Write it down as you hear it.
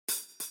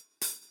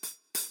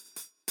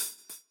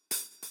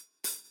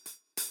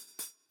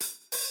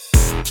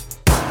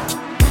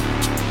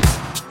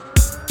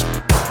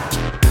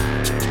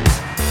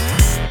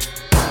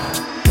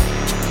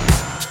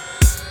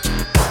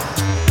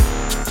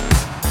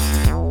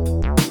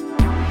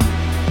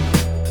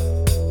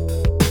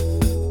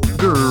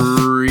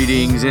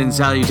Greetings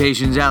and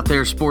salutations out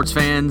there, sports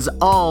fans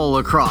all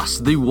across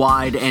the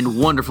wide and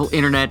wonderful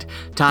internet.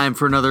 Time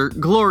for another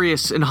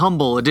glorious and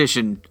humble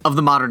edition of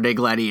the Modern Day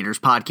Gladiators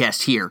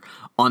podcast here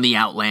on the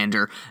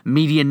Outlander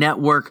Media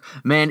Network.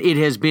 Man, it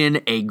has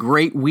been a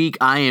great week.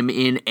 I am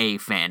in a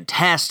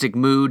fantastic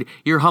mood.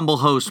 Your humble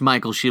host,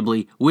 Michael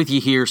Shibley, with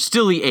you here,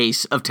 still the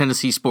ace of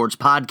Tennessee sports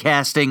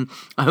podcasting.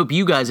 I hope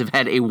you guys have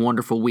had a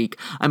wonderful week.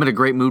 I'm in a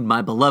great mood.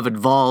 My beloved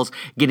Vols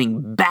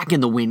getting back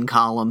in the win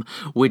column,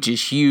 which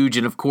is huge.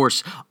 And of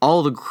course,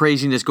 all the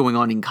craziness going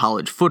on in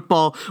college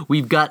football.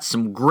 We've got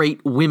some great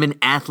women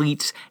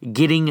athletes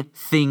getting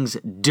things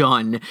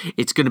done.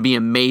 It's going to be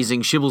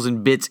amazing. Shibbles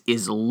and Bits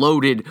is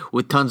loaded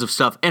with tons of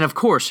stuff. And of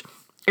course,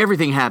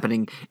 everything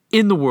happening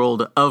in the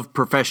world of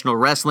professional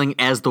wrestling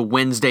as the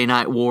Wednesday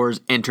Night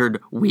Wars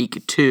entered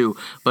week 2.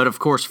 But of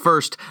course,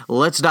 first,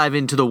 let's dive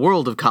into the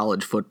world of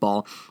college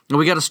football. And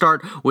we got to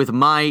start with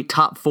my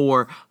top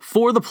 4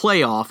 for the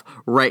playoff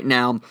right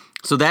now.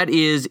 So that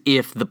is,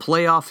 if the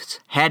playoffs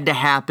had to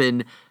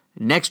happen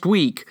next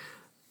week,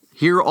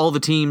 here are all the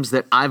teams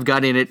that I've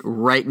got in it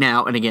right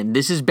now. And again,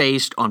 this is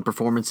based on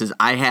performances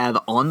I have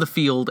on the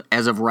field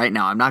as of right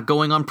now. I'm not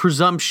going on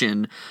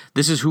presumption.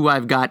 This is who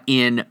I've got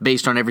in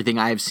based on everything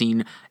I have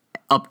seen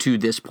up to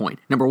this point.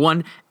 Number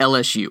 1,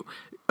 LSU.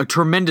 A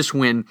tremendous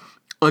win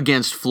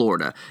against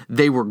Florida.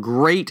 They were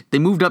great. They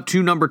moved up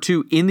to number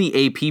 2 in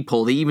the AP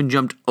poll. They even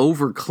jumped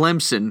over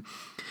Clemson.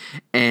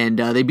 And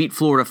they beat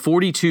Florida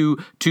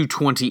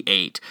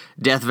 42-28.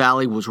 Death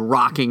Valley was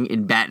rocking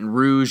in Baton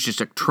Rouge. Just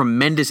a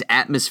tremendous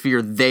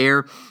atmosphere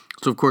there.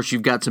 So, of course,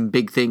 you've got some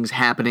big things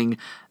happening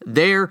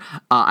there.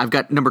 I've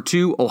got number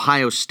 2,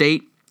 Ohio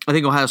State. I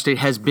think Ohio State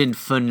has been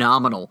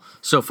phenomenal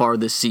so far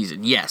this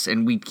season. Yes,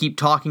 and we keep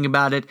talking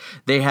about it.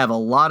 They have a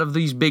lot of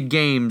these big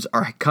games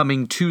are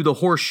coming to the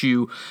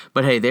Horseshoe.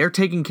 But, hey, they're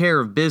taking care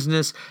of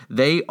business.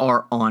 They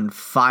are on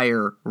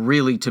fire,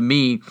 really, to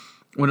me,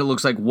 when it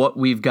looks like what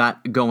we've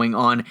got going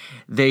on.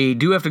 They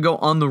do have to go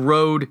on the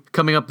road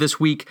coming up this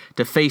week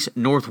to face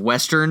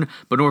Northwestern,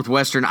 but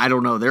Northwestern, I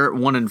don't know, they're at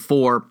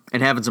 1-4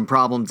 and having some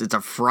problems. It's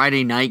a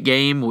Friday night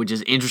game, which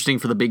is interesting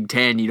for the Big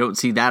Ten. You don't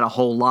see that a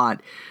whole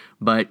lot,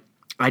 but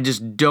I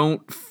just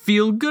don't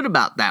feel good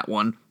about that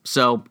one.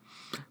 So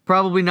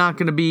probably not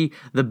going to be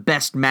the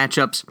best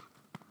matchups.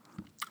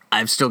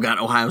 I've still got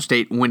Ohio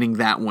State winning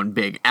that one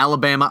big.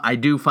 Alabama, I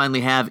do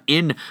finally have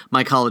in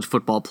my college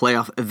football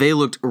playoff. They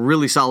looked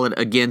really solid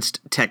against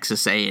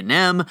Texas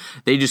A&M.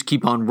 They just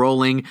keep on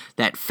rolling.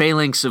 That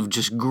phalanx of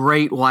just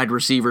great wide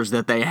receivers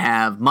that they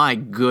have, my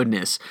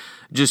goodness,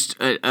 just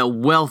a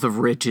wealth of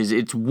riches.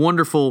 It's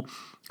wonderful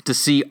to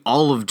see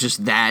all of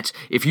just that.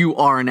 If you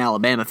are an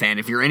Alabama fan,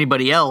 if you're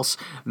anybody else,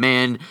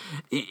 man,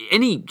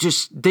 they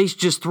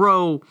just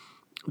throw.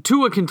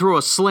 Tua can throw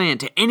a slant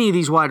to any of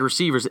these wide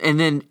receivers, and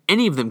then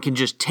any of them can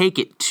just take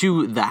it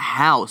to the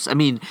house. I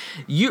mean,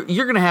 you're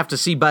going to have to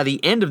see by the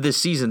end of this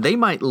season, they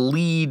might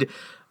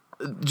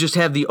just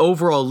have the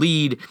overall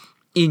lead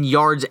in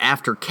yards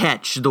after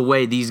catch the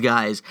way these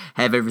guys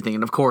have everything.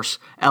 And of course,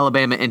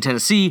 Alabama and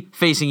Tennessee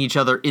facing each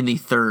other in the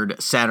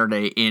 3rd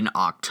Saturday in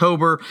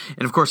October.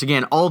 And of course,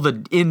 again, all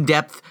the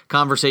in-depth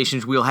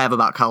conversations we'll have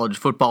about college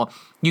football,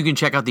 you can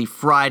check out the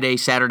Friday,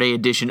 Saturday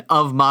edition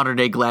of Modern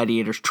Day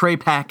Gladiators. Trey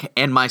Pack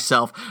and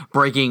myself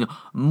breaking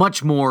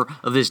much more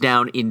of this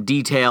down in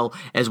detail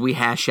as we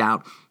hash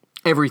out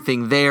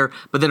everything there.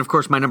 But then, of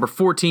course, my number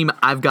 4 team,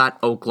 I've got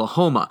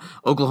Oklahoma.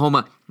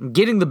 Oklahoma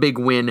getting the big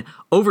win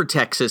over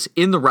Texas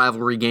in the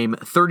rivalry game,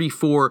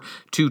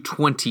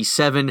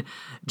 34-27.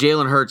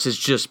 Jalen Hurts has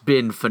just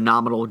been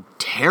phenomenal.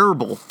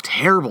 Terrible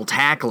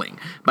tackling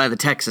by the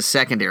Texas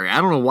secondary. I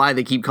don't know why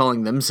they keep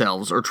calling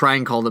themselves or try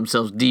and call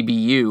themselves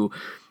DBU.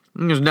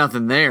 There's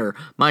nothing there.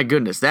 My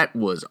goodness, that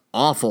was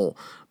awful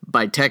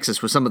by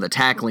Texas with some of the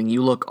tackling.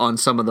 You look on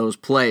some of those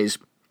plays.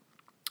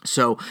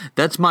 So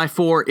that's my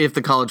 4 if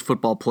the college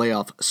football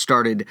playoff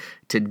started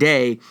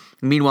today.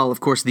 Meanwhile, of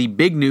course, the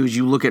big news,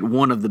 you look at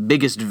one of the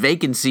biggest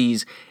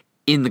vacancies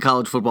in the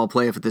college football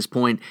playoff at this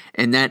point,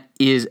 and that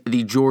is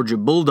the Georgia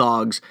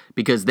Bulldogs,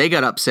 because they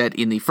got upset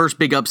in the first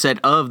big upset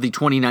of the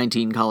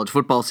 2019 college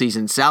football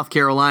season. South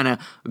Carolina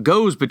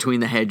goes between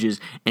the hedges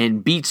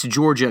and beats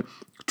Georgia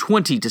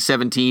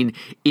 20-17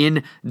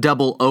 in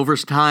double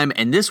overtime,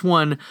 and this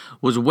one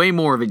was way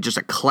more of just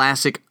a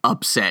classic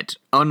upset,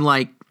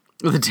 unlike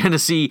the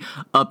Tennessee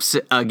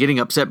getting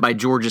upset by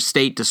Georgia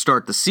State to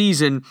start the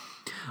season.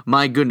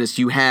 My goodness,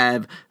 you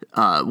have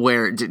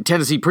where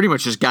Tennessee pretty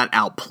much just got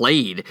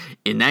outplayed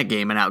in that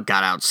game and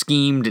got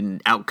out-schemed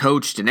and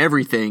out-coached and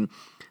everything.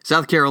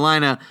 South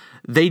Carolina,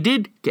 they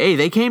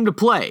came to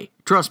play.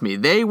 Trust me,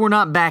 they were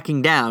not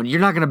backing down. You're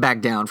not going to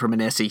back down from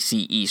an SEC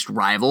East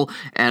rival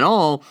at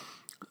all.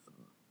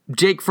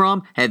 Jake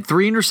Fromm had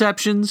 3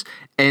 interceptions,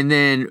 and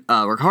then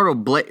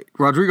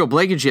Rodrigo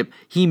Blankenship,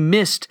 he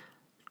missed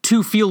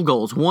 2 field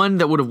goals, one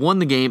that would have won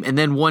the game and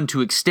then one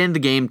to extend the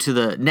game to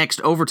the next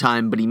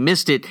overtime, but he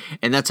missed it,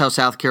 and that's how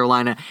South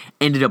Carolina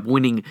ended up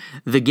winning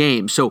the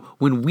game. So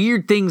when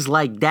weird things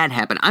like that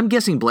happen, I'm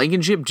guessing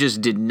Blankenship just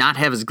did not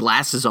have his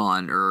glasses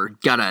on or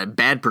got a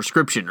bad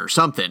prescription or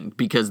something,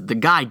 because the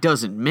guy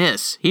doesn't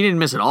miss. He didn't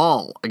miss at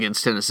all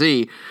against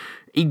Tennessee.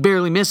 He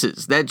barely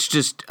misses. That's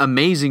just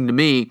amazing to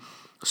me.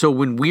 So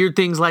when weird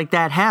things like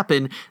that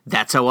happen,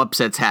 that's how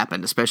upsets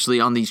happen, especially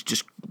on these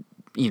just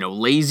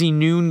lazy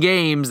noon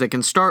games that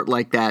can start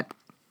like that.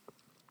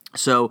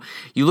 So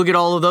you look at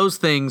all of those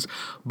things,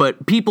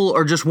 but people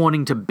are just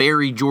wanting to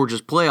bury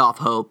Georgia's playoff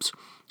hopes.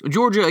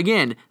 Georgia,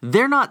 again,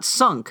 they're not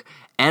sunk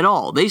at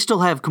all. They still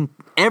have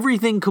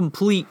everything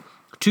complete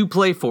to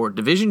play for.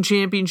 Division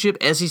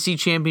championship, SEC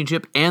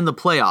championship, and the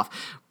playoff.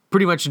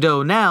 Pretty much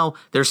though now,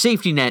 their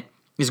safety net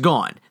is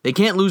gone. They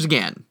can't lose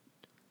again.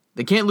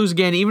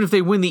 Even if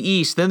they win the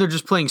East, then they're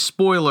just playing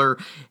spoiler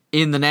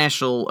in the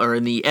national or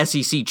in the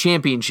SEC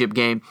championship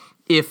game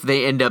if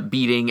they end up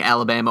beating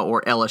Alabama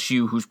or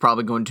LSU, who's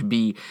probably going to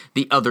be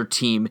the other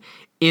team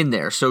in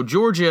there. So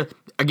Georgia,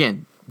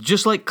 again,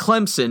 just like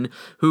Clemson,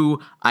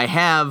 who I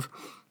have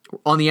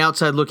on the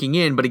outside looking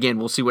in, but again,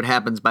 we'll see what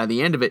happens by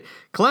the end of it.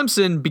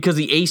 Clemson, because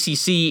the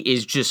ACC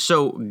is just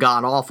so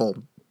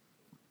god-awful.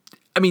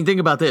 I mean, think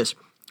about this.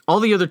 All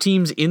the other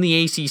teams in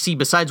the ACC,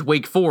 besides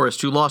Wake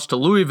Forest, who lost to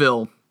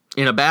Louisville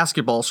in a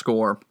basketball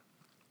score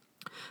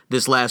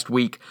this last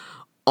week,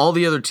 all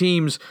the other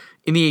teams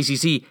in the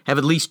ACC have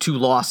at least 2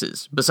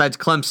 losses, besides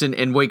Clemson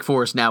and Wake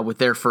Forest now with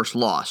their first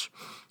loss.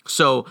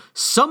 So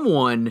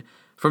someone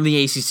from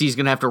the ACC is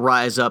going to have to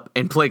rise up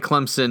and play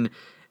Clemson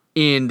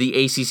in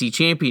the ACC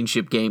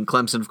championship game.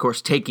 Clemson, of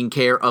course, taking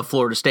care of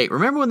Florida State.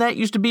 Remember when that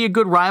used to be a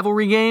good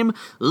rivalry game?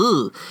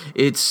 Ugh,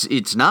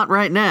 it's not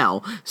right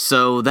now.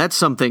 So that's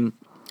something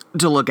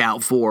to look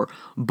out for.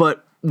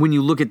 But when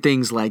you look at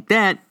things like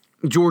that,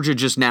 Georgia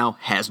just now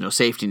has no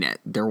safety net.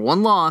 They're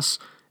 1 loss,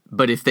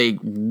 but if they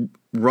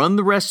run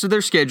the rest of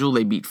their schedule,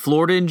 they beat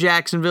Florida and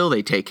Jacksonville,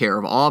 they take care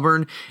of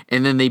Auburn,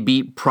 and then they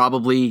beat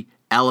probably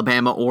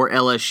Alabama or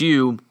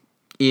LSU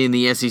in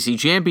the SEC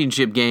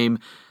championship game,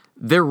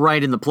 they're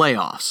right in the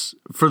playoffs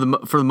for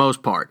the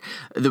most part.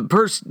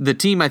 The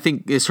team I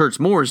think this hurts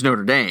more is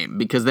Notre Dame,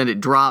 because then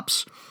it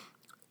drops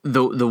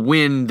the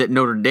win that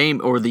Notre Dame,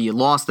 or the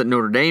loss that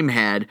Notre Dame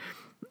had,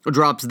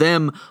 drops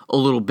them a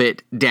little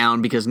bit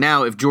down, because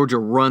now if Georgia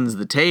runs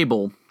the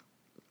table,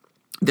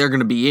 they're going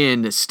to be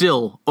in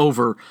still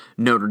over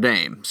Notre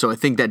Dame. So I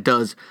think that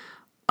does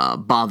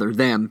bother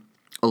them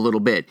a little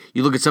bit.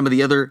 You look at some of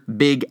the other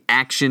big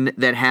action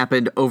that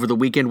happened over the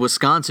weekend.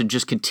 Wisconsin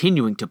just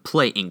continuing to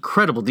play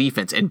incredible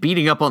defense and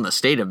beating up on the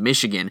state of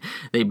Michigan.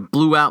 They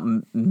blew out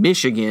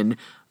Michigan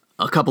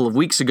a couple of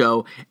weeks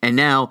ago, and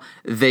now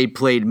they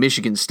played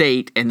Michigan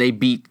State, and they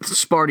beat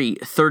Sparty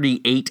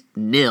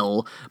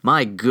 38-0.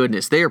 My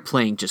goodness, they are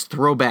playing just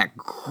throwback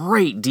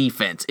great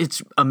defense.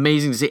 It's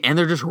amazing to see, and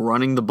they're just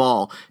running the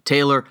ball.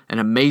 Taylor, an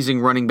amazing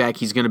running back.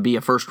 He's going to be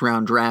a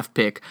first-round draft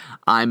pick.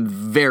 I'm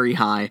very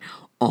high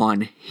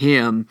on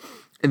him.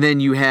 And then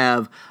you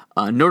have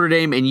Notre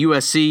Dame and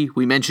USC.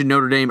 We mentioned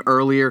Notre Dame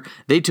earlier.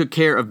 They took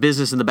care of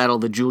business in the Battle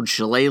of the Jeweled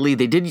Shillelagh.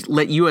 They did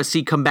let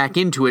USC come back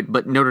into it,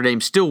 but Notre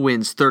Dame still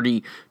wins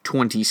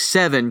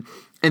 30-27.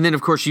 And then,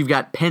 of course, you've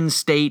got Penn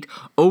State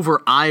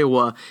over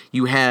Iowa.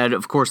 You had,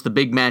 of course, the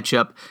big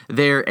matchup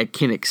there at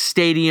Kinnick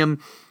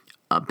Stadium.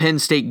 Penn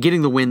State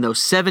getting the win, though,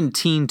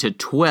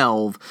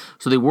 17-12.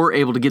 So they were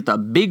able to get the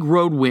big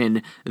road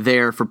win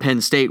there for Penn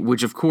State,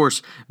 which, of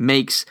course,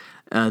 makes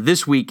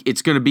this week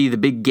it's going to be the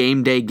big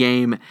game day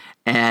game,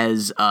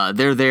 as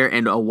they're there,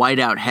 and a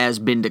whiteout has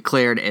been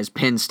declared as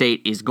Penn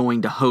State is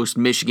going to host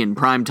Michigan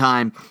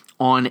primetime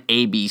on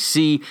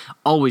ABC.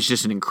 Always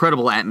just an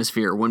incredible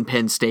atmosphere when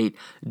Penn State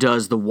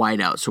does the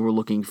whiteout, so we're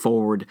looking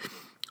forward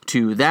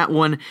to that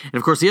one. And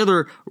of course, the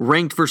other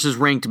ranked versus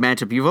ranked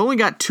matchup, you've only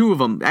got 2 of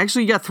them.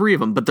 Actually, you got 3 of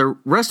them, but the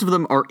rest of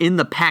them are in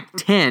the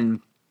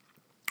Pac-10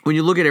 when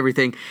you look at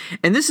everything.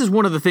 And this is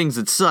one of the things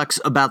that sucks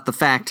about the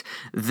fact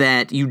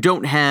that you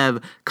don't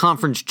have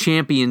conference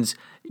champions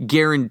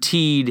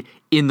guaranteed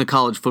in the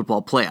college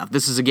football playoff.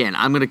 This is, again,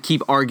 I'm going to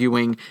keep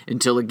arguing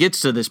until it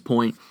gets to this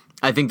point.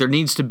 I think there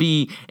needs to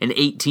be an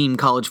 8-team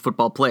college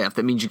football playoff.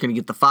 That means you're going to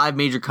get the 5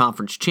 major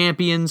conference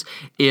champions.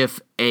 If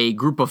a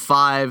group of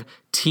 5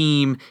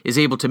 team is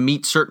able to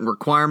meet certain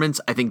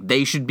requirements, I think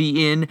they should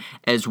be in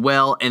as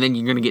well. And then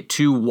you're going to get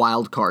 2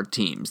 wild card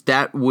teams.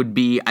 That would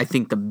be, I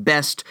think, the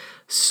best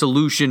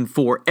solution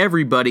for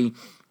everybody.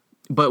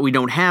 But we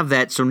don't have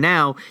that. So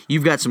now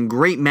you've got some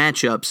great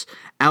matchups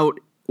out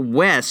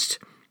west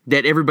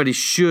that everybody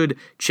should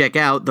check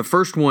out. The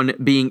first one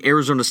being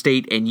Arizona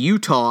State and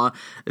Utah.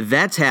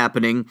 That's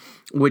happening,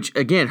 which,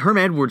 again, Herm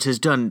Edwards has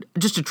done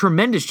just a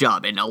tremendous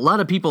job. And a lot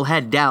of people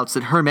had doubts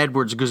that Herm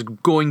Edwards was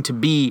going to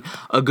be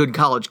a good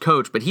college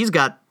coach, but he's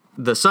got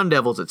the Sun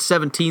Devils at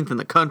 17th in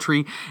the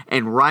country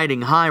and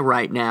riding high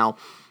right now.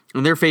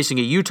 And they're facing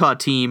a Utah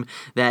team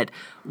that,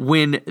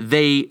 when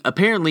they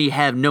apparently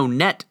have no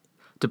net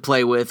to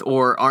play with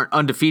or aren't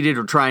undefeated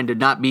or trying to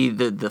not be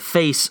the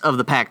face of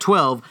the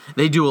Pac-12,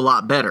 they do a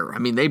lot better. I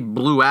mean, they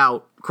blew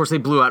out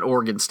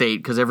Oregon State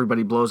because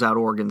everybody blows out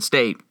Oregon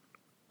State.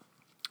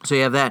 So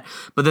you have that.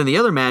 But then the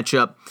other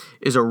matchup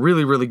is a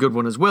really, really good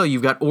one as well.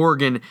 You've got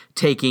Oregon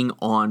taking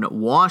on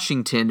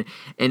Washington.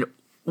 And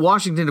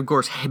Washington, of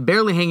course,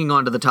 barely hanging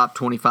on to the top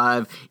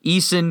 25.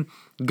 Eason,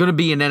 going to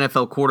be an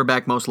NFL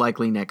quarterback most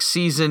likely next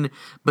season.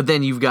 But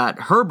then you've got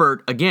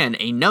Herbert, again,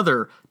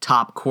 another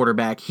top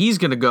quarterback. He's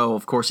going to go,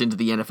 of course, into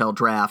the NFL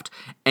draft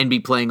and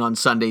be playing on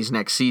Sundays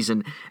next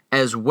season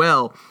as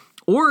well.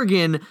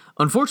 Oregon,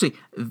 unfortunately,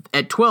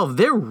 at 12,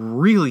 they're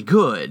really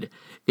good.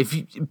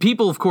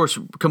 People, of course,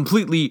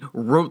 completely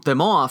wrote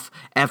them off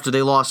after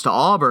they lost to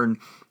Auburn.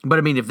 But,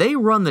 I mean, if they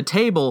run the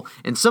table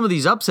and some of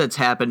these upsets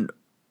happen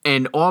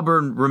and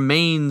Auburn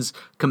remains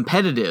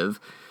competitive,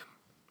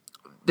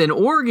 then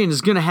Oregon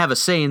is going to have a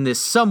say in this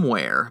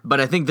somewhere.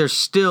 But I think there's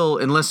still,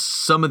 unless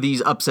some of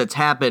these upsets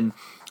happen,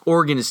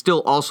 Oregon is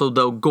still also,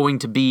 though, going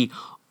to be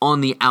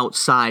on the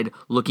outside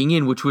looking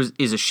in, which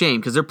is a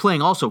shame because they're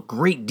playing also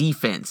great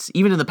defense.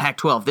 Even in the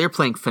Pac-12, they're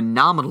playing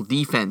phenomenal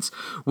defense,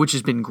 which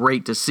has been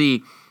great to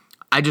see.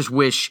 I just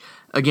wish,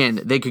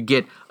 again, they could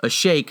get a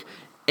shake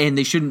and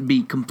they shouldn't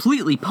be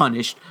completely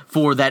punished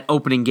for that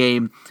opening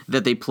game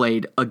that they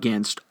played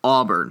against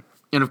Auburn.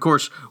 And of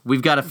course,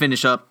 we've got to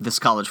finish up this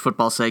college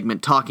football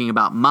segment talking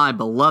about my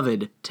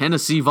beloved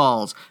Tennessee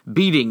Vols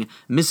beating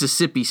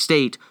Mississippi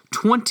State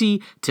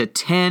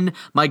 20-10.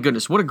 My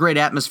goodness, what a great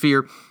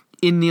atmosphere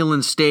in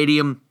Neyland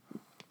Stadium.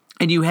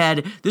 And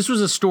this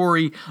was a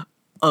story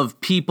of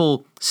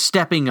people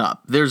stepping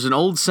up. There's an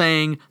old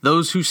saying,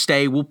 those who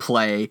stay will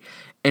play,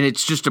 and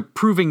it's just a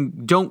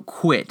proving don't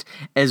quit.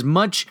 As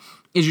much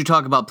as you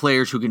talk about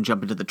players who can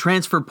jump into the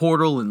transfer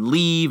portal and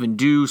leave and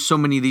do so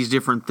many of these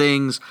different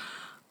things,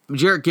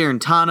 Jarrett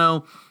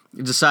Guarantano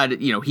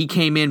decided, he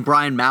came in,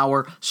 Brian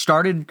Maurer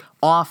started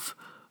off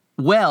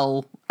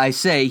well, I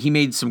say. He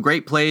made some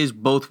great plays,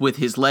 both with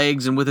his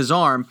legs and with his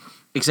arm,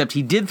 except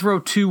he did throw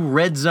 2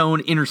 red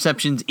zone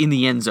interceptions in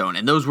the end zone,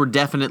 and those were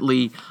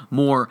definitely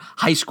more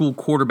high school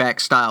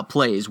quarterback-style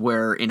plays,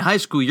 where in high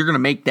school you're going to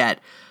make that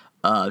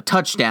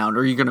touchdown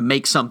or you're going to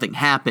make something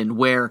happen,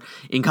 where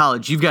in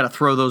college you've got to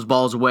throw those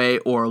balls away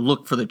or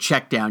look for the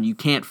check down. You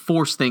can't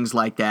force things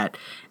like that,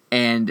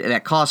 and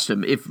that cost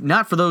him. If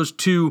not for those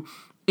 2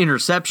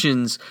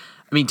 interceptions,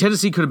 I mean,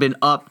 Tennessee could have been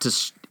up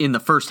in the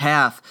first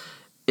half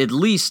at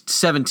least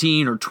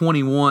 17 or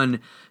 21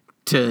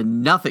 to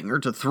nothing or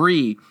to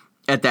 3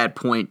 at that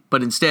point,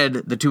 but instead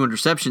the 2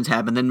 interceptions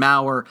happened. Then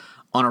Maurer,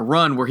 on a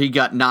run where he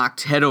got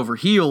knocked head over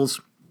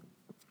heels,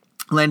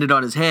 landed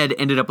on his head,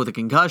 ended up with a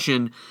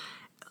concussion.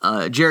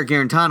 Jarrett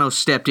Guarantano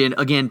stepped in,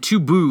 again, 2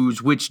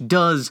 boos, which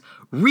does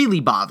really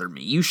bother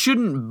me. You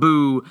shouldn't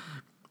boo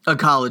a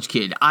college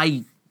kid.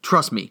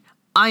 Trust me,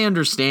 I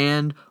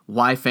understand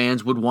why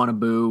fans would want to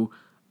boo.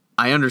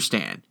 I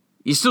understand.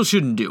 You still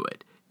shouldn't do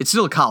it. It's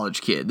still a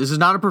college kid. This is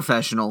not a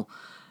professional.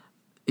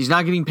 He's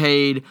not getting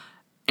paid,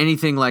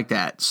 anything like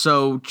that.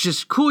 So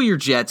just cool your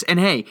jets. And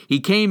hey, he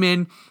came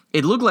in.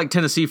 It looked like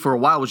Tennessee for a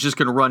while was just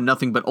going to run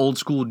nothing but old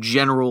school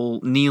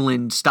General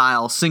Neyland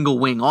style single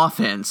wing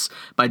offense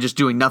by just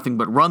doing nothing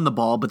but run the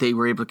ball, but they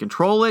were able to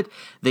control it.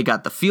 They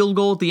got the field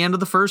goal at the end of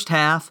the first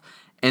half,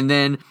 and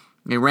then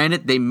they ran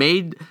it. They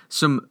made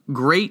some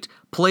great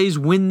plays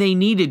when they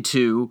needed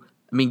to.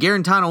 I mean,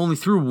 Guarantano only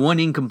threw 1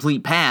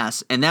 incomplete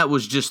pass, and that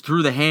was just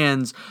through the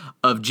hands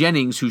of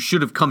Jennings, who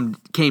should have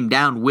came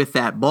down with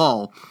that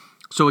ball.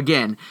 So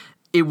again,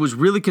 it was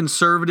really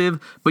conservative,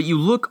 but you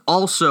look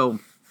also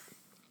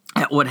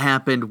at what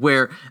happened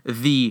where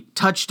the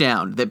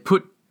touchdown that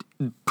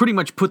pretty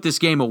much put this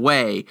game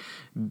away,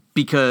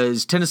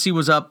 because Tennessee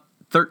was up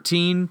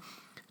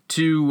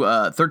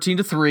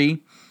 13-3,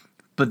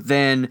 but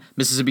then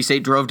Mississippi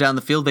State drove down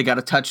the field. They got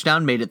a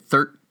touchdown, made it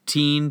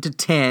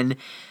 13-10.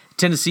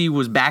 Tennessee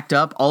was backed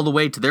up all the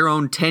way to their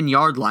own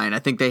 10-yard line. I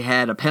think they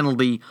had a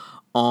penalty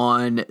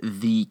on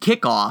the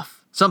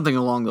kickoff, something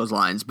along those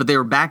lines, but they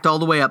were backed all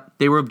the way up.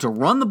 They were able to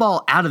run the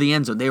ball out of the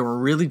end zone. They were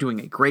really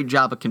doing a great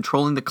job of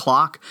controlling the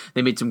clock.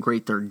 They made some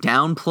great third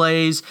down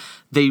plays.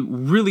 They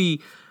really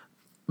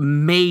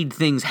made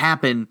things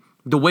happen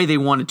the way they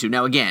wanted to.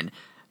 Now, again,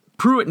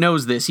 Pruitt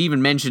knows this. He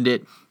even mentioned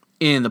it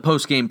in the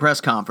post-game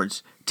press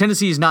conference.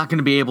 Tennessee is not going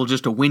to be able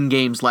just to win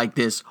games like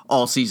this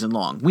all season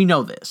long. We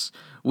know this.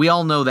 We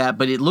all know that,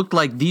 but it looked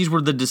like these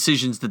were the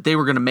decisions that they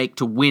were going to make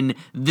to win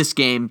this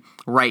game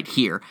right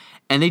here.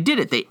 And they did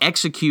it. They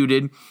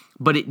executed,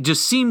 but it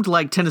just seemed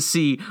like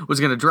Tennessee was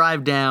going to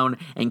drive down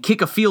and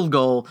kick a field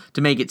goal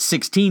to make it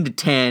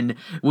 16-10,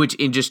 which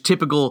in just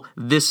typical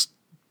this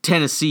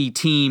Tennessee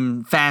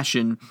team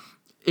fashion,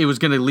 it was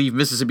going to leave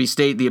Mississippi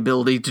State the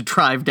ability to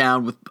drive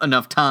down with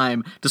enough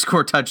time to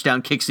score a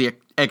touchdown, kicks the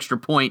extra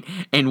point,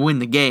 and win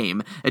the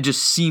game. It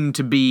just seemed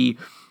to be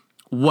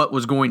what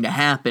was going to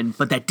happen,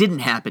 but that didn't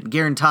happen.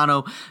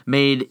 Guarantano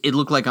made it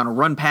look like on a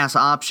run-pass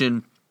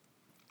option,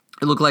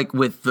 It looked like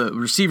with the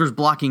receivers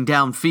blocking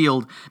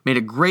downfield, made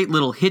a great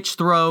little hitch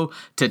throw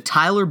to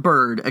Tyler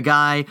Bird, a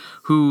guy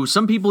who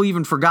some people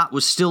even forgot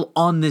was still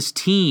on this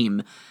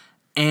team,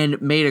 and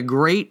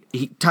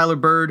Tyler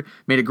Bird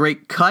made a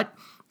great cut.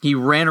 He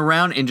ran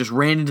around and just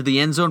ran into the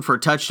end zone for a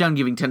touchdown,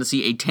 giving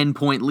Tennessee a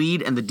 10-point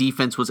lead, and the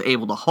defense was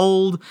able to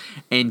hold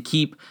and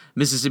keep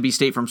Mississippi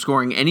State from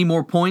scoring any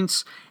more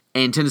points,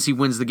 and Tennessee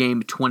wins the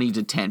game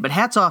 20-10. But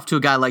hats off to a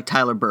guy like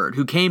Tyler Bird,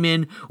 who came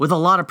in with a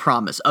lot of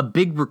promise, a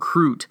big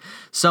recruit,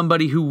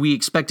 somebody who we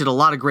expected a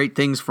lot of great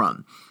things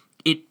from.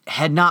 It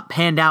had not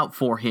panned out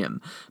for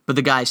him, but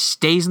the guy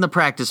stays in the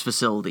practice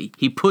facility.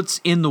 He puts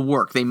in the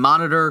work. They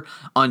monitor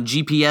on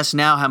GPS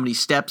now how many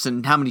steps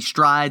and how many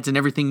strides and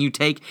everything you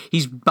take.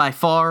 He's by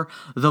far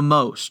the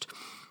most.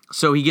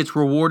 So he gets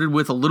rewarded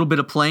with a little bit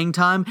of playing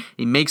time.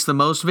 He makes the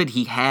most of it.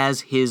 He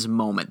has his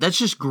moment. That's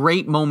just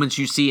great moments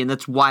you see, and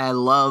that's why I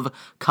love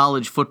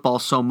college football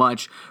so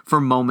much, for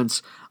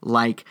moments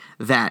like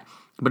that.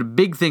 But a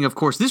big thing, of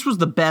course, this was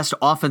the best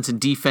offense and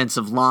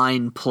defensive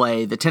line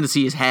play that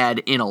Tennessee has had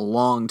in a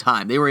long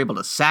time. They were able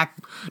to sack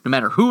no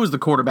matter who was the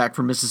quarterback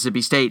for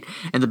Mississippi State.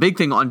 And the big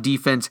thing on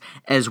defense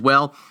as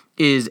well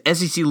is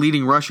SEC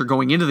leading rusher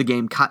going into the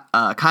game,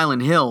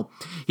 Kylan Hill.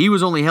 He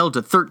was only held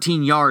to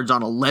 13 yards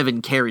on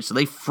 11 carries, so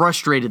they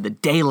frustrated the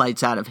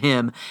daylights out of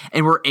him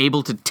and were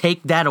able to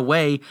take that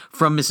away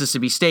from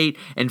Mississippi State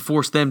and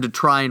force them to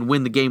try and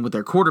win the game with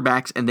their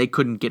quarterbacks, and they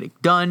couldn't get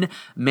it done.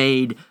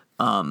 Made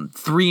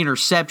 3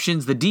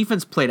 interceptions. The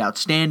defense played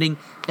outstanding,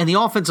 and the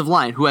offensive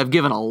line, who I've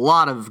given a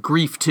lot of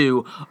grief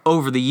to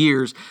over the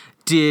years,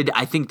 did,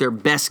 I think, their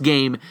best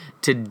game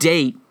to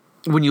date.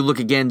 When you look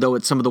again, though,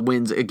 at some of the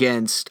wins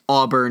against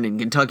Auburn and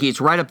Kentucky,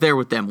 it's right up there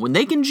with them. When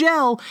they can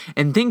gel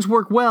and things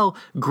work well,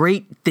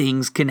 great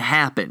things can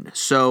happen.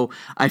 So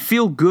I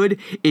feel good.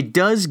 It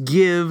does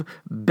give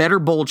better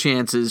bowl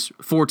chances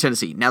for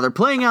Tennessee. Now, they're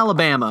playing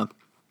Alabama.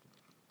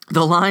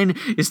 The line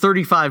is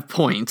 35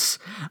 points.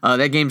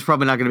 That game's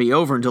probably not going to be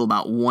over until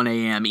about 1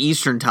 a.m.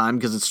 Eastern time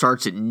because it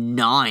starts at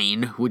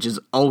 9, which is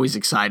always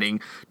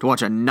exciting to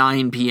watch a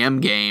 9 p.m.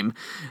 game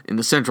in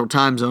the Central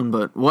Time Zone,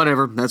 but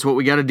whatever, that's what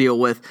we got to deal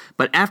with.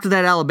 But after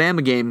that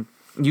Alabama game,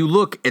 you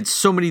look at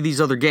so many of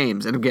these other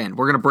games, and again,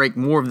 we're going to break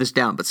more of this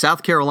down, but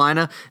South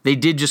Carolina, they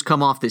did just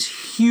come off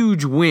this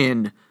huge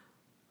win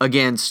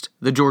against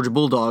the Georgia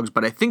Bulldogs,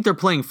 but I think they're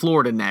playing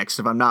Florida next,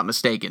 if I'm not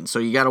mistaken. So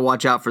you got to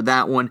watch out for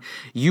that one.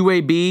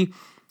 UAB,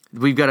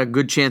 we've got a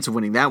good chance of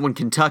winning that one.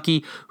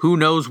 Kentucky, who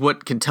knows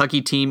what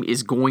Kentucky team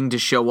is going to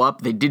show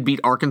up. They did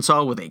beat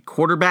Arkansas with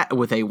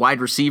a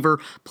wide receiver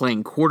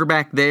playing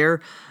quarterback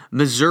there.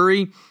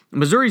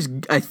 Missouri's,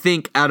 I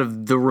think, out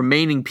of the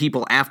remaining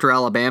people after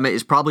Alabama,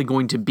 is probably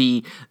going to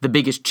be the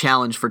biggest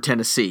challenge for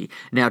Tennessee.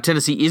 Now,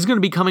 Tennessee is going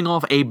to be coming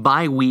off a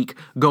bye week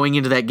going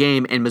into that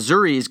game, and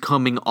Missouri is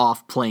coming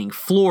off playing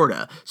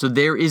Florida. So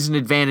there is an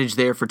advantage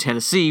there for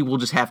Tennessee. We'll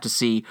just have to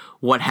see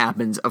what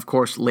happens, of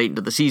course, late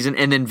into the season.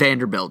 And then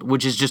Vanderbilt,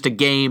 which is just a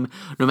game,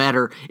 no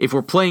matter if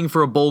we're playing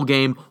for a bowl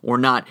game or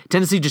not,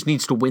 Tennessee just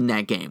needs to win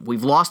that game.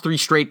 We've lost 3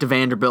 straight to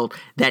Vanderbilt.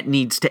 That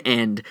needs to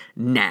end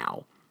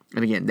now.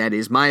 And again, that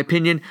is my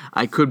opinion.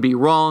 I could be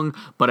wrong,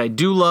 but I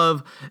do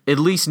love, at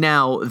least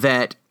now,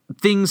 that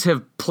things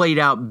have played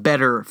out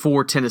better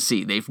for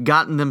Tennessee. They've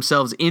gotten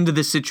themselves into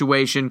this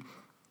situation,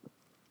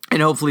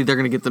 and hopefully they're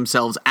going to get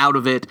themselves out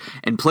of it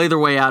and play their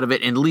way out of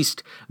it and at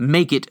least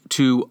make it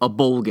to a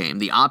bowl game.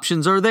 The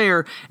options are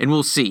there, and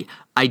we'll see.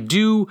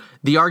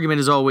 The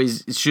argument is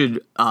always,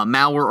 should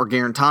Maurer or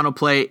Garantano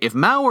play? If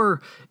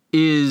Maurer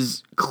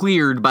is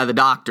cleared by the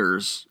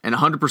doctors and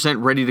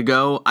 100% ready to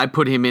go, I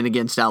put him in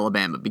against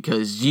Alabama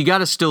because you got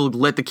to still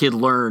let the kid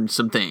learn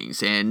some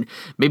things, and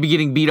maybe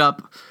getting beat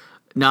up,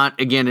 not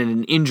again in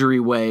an injury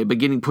way, but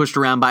getting pushed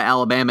around by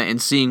Alabama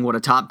and seeing what a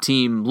top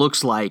team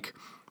looks like.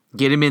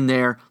 Get him in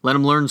there, let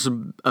him learn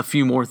a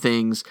few more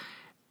things,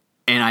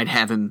 and I'd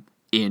have him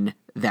in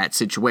that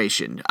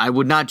situation. I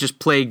would not just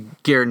play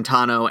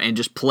Garantano and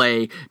just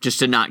play just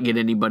to not get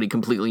anybody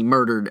completely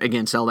murdered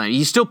against Alabama.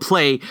 You still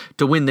play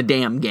to win the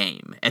damn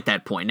game at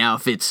that point. Now,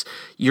 if it's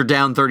you're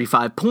down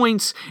 35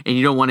 points and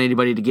you don't want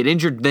anybody to get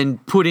injured, then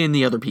put in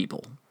the other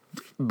people.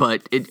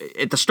 But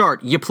at the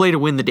start, you play to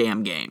win the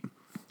damn game.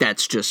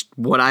 That's just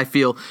what I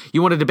feel.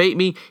 You want to debate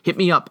me? Hit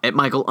me up at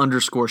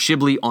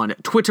Michael_Shibley on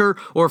Twitter,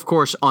 or of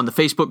course on the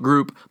Facebook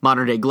group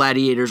Modern Day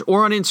Gladiators,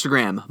 or on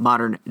Instagram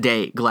Modern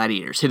Day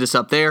Gladiators. Hit us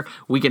up there.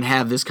 We can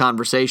have this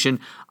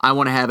conversation. I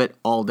want to have it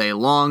all day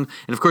long.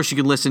 And of course you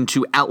can listen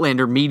to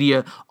Outlander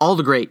Media, all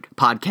the great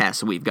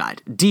podcasts that we've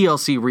got.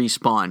 DLC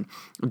Respawn,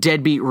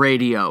 Deadbeat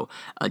Radio,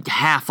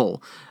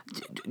 Haffle.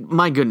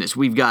 My goodness,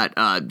 we've got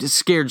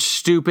Scared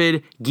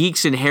Stupid,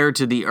 Geeks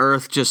Inherited the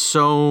Earth, just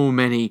so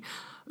many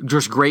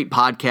just great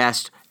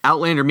podcasts.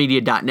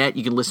 OutlanderMedia.net.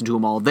 You can listen to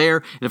them all there.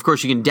 And of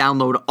course, you can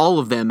download all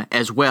of them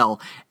as well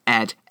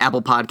at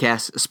Apple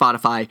Podcasts,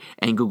 Spotify,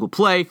 and Google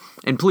Play.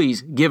 And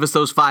please give us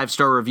those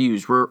 5-star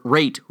reviews.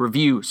 Rate,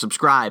 review,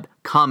 subscribe,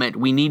 comment.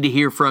 We need to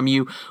hear from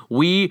you.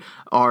 We've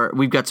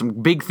got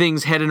some big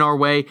things heading our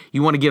way.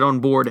 You want to get on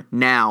board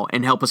now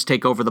and help us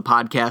take over the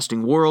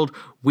podcasting world.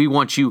 We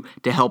want you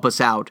to help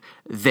us out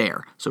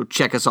there. So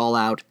check us all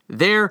out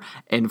there.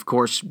 And of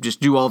course, just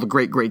do all the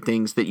great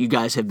things that you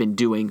guys have been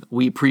doing.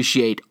 We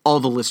appreciate all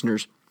the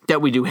listeners that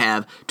we do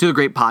have to the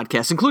great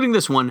podcast, including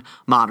this one,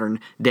 Modern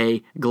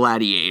Day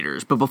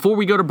Gladiators. But before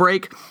we go to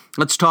break,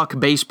 let's talk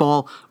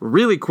baseball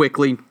really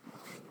quickly.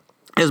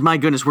 As my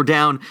goodness, we're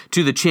down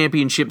to the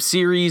championship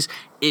series.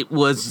 It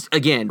was,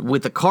 again,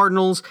 with the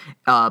Cardinals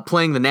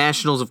playing the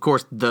Nationals. Of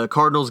course, the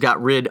Cardinals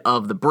got rid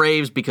of the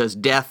Braves because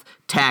death,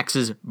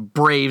 taxes,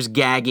 Braves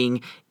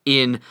gagging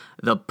in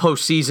the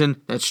postseason.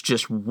 That's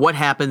just what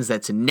happens.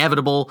 That's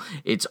inevitable.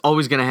 It's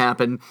always going to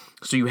happen.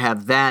 So you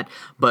have that.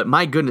 But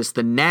my goodness,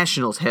 the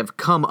Nationals have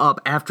come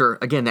up after,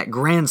 again, that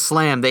grand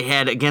slam they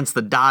had against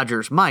the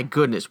Dodgers. My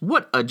goodness,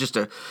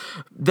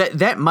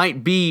 that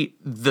might be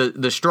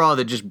the straw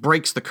that just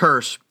breaks the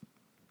curse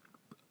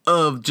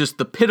of just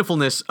the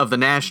pitifulness of the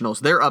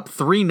Nationals. They're up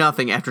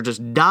 3-0 after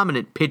just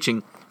dominant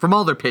pitching from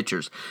all their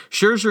pitchers.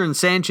 Scherzer and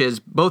Sanchez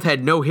both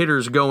had no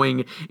hitters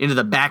going into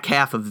the back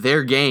half of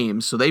their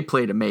games, so they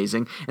played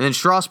amazing. And then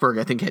Strasburg,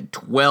 I think, had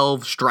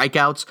 12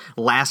 strikeouts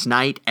last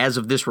night as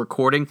of this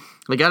recording.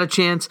 They got a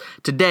chance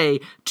today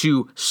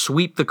to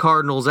sweep the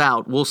Cardinals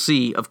out. We'll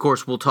see. Of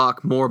course, we'll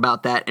talk more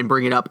about that and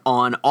bring it up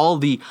on all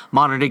the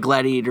Modern Day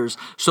Gladiators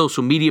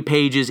social media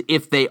pages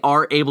if they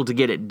are able to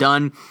get it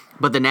done.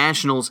 But the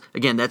Nationals,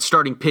 again, that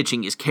starting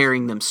pitching is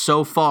carrying them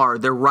so far.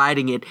 They're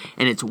riding it,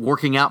 and it's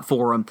working out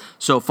for them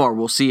so far.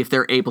 We'll see if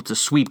they're able to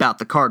sweep out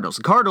the Cardinals.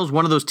 The Cardinals,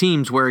 one of those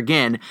teams where,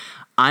 again,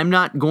 I'm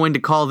not going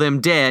to call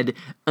them dead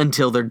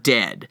until they're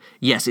dead.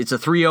 Yes, it's a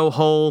 3-0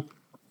 hole,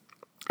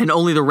 and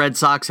only the Red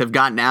Sox have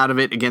gotten out of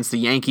it against the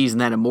Yankees in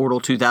that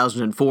immortal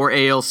 2004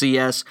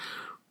 ALCS.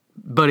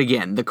 But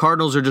again, the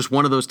Cardinals are just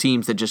one of those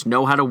teams that just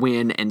know how to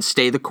win and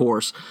stay the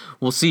course.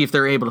 We'll see if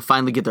they're able to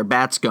finally get their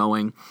bats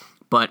going.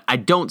 But I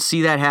don't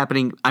see that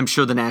happening. I'm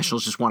sure the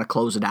Nationals just want to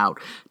close it out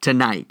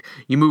tonight.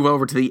 You move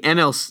over to the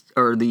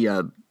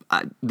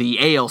the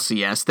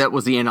ALCS. That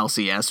was the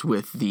NLCS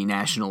with the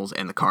Nationals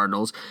and the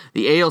Cardinals.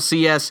 The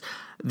ALCS,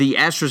 the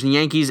Astros and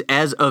Yankees,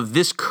 as of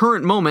this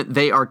current moment,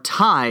 they are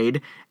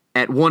tied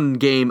at 1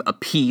 game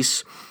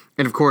apiece.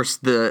 And, of course,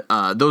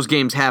 those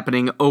games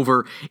happening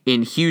over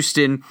in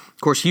Houston. Of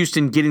course,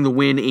 Houston getting the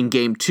win in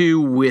Game 2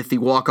 with the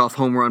walk-off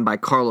home run by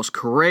Carlos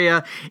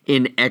Correa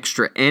in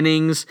extra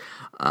innings.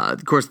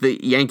 Of course,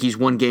 the Yankees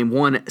won Game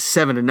 1,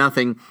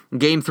 7-0.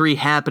 Game 3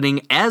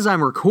 happening as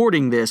I'm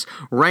recording this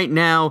right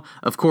now.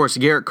 Of course,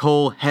 Garrett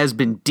Cole has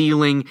been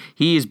dealing.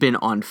 He has been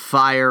on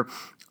fire.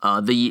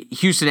 The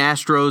Houston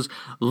Astros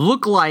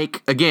look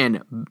like,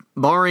 again,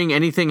 barring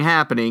anything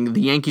happening,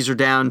 the Yankees are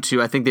down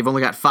to, I think they've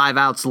only got 5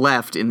 outs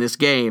left in this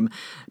game.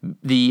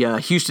 The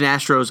Houston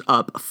Astros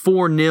up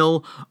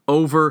 4-0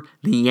 over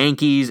the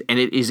Yankees, and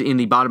it is in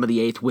the bottom of the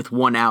 8th with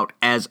 1 out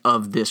as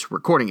of this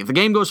recording. If the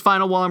game goes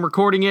final while I'm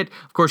recording it,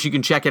 of course, you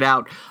can check it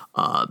out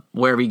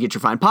wherever you get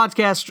your fine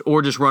podcasts,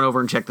 or just run over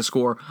and check the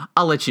score.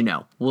 I'll let you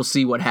know. We'll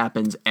see what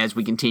happens as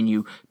we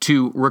continue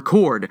to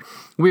record.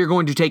 We are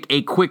going to take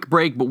a quick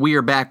break, but we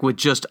are back with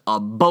just a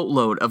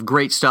boatload of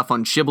great stuff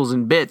on Shibbles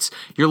and Bits.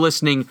 You're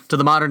listening to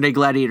the Modern Day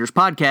Gladiators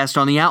podcast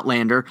on the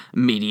Outlander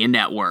Media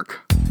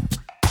Network.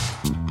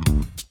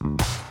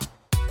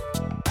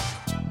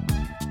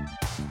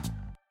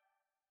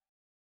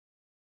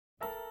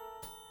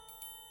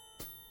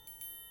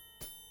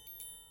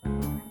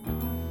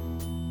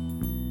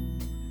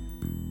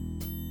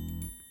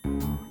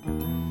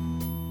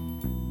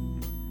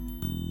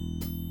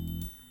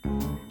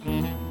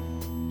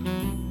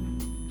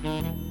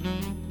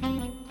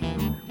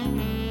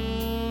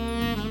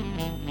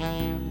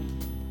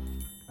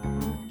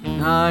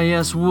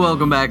 Yes,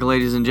 welcome back,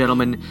 ladies and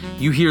gentlemen.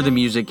 You hear the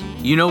music.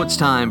 You know it's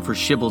time for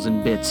Shibbles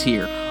and Bits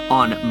here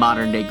on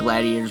Modern Day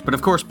Gladiators. But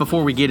of course,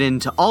 before we get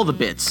into all the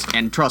bits,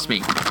 and trust me,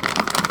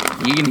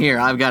 you can hear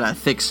I've got a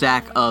thick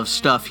stack of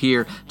stuff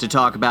here to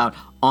talk about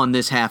on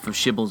this half of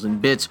Shibbles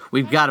and Bits.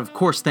 We've got to, of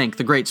course, thank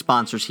the great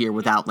sponsors here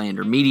with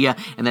Outlander Media,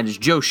 and that is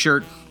Joe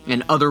Shirt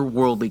and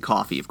Otherworldly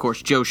Coffee. Of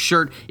course, Joe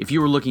Shirt, if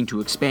you are looking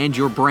to expand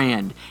your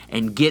brand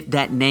and get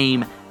that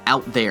name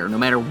out there, no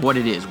matter what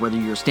it is, whether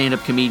you're a stand-up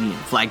comedian,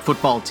 flag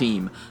football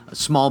team, a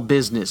small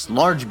business,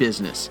 large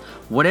business,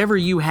 whatever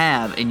you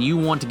have, and you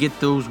want to get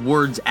those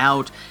words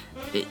out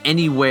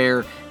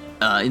anywhere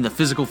in the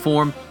physical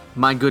form,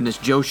 my goodness,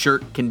 Joe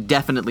Shirt can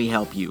definitely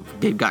help you.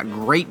 They've got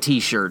great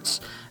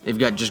t-shirts. They've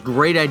got just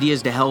great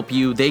ideas to help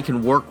you. They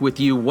can work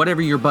with you.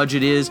 Whatever your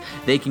budget is,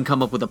 they can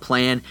come up with a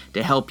plan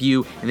to help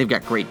you. And they've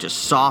got great, just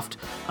soft,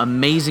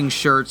 amazing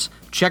shirts.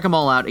 Check them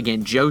all out.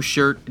 Again,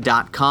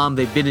 joeshirt.com.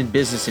 They've been in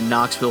business in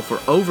Knoxville for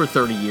over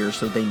 30 years,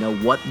 so they know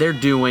what they're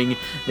doing.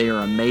 They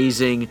are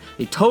amazing.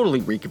 They totally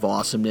reek of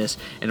awesomeness.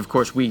 And, of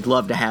course, we'd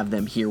love to have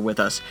them here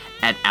with us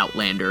at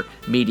Outlander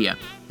Media.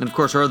 And, of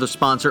course, our other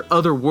sponsor,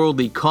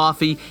 Otherworldly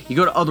Coffee. You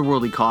go to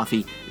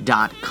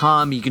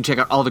otherworldlycoffee.com. You can check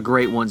out all the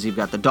great ones. You've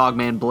got the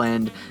Dogman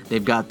blend.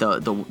 They've got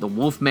the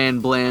Wolfman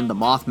blend, the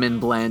Mothman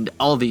blend,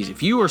 all these.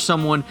 If you are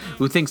someone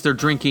who thinks they're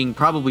drinking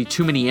probably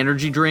too many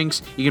energy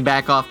drinks, you can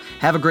back off.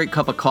 Have a great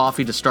cup of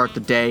coffee to start the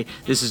day.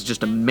 This is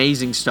just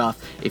amazing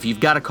stuff. If you've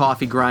got a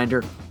coffee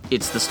grinder,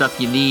 it's the stuff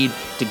you need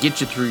to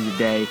get you through your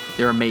day.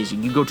 They're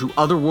amazing. You go to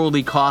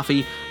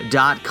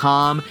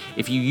otherworldlycoffee.com.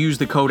 If you use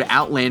the code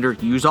OUTLANDER,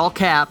 use all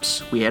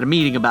caps. We had a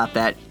meeting about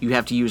that. You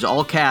have to use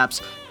all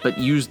caps, but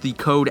use the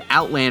code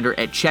OUTLANDER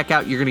at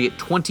checkout. You're going to get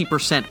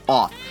 20%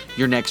 off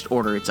your next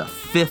order. It's a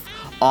fifth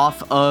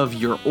off of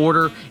your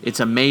order.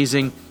 It's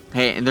amazing.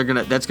 Hey, and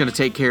that's gonna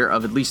take care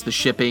of at least the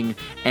shipping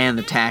and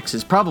the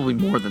taxes, probably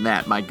more than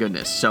that, my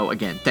goodness. So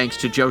again, thanks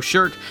to Joe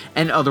Shirt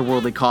and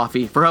Otherworldly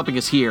Coffee for helping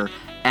us here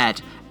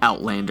at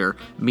Outlander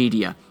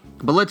Media.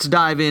 But let's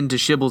dive into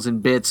Shibbles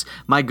and Bits.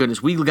 My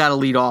goodness, we got to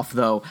lead off,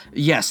 though.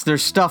 Yes,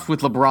 there's stuff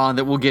with LeBron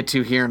that we'll get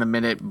to here in a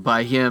minute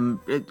by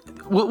him.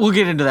 We'll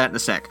get into that in a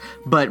sec.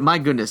 But my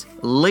goodness,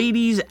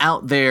 ladies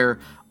out there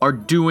are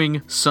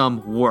doing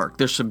some work.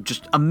 There's some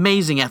just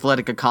amazing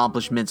athletic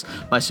accomplishments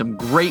by some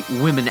great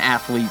women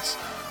athletes.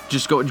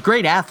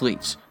 Great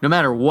athletes, no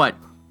matter what,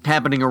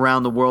 happening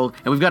around the world.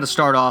 And we've got to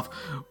start off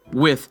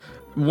with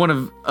one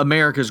of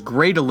America's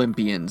great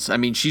Olympians. I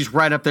mean, she's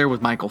right up there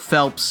with Michael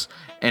Phelps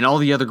and all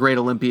the other great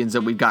Olympians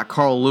that we've got.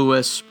 Carl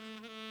Lewis,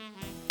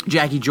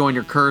 Jackie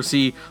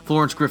Joyner-Kersee,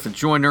 Florence Griffith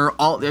Joyner,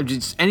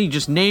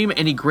 just name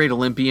any great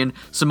Olympian.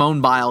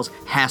 Simone Biles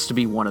has to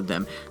be one of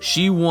them.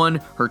 She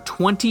won her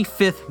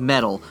 25th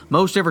medal,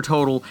 most ever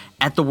total,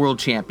 at the World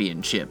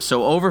Championships.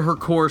 So over her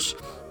course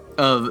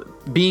of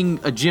being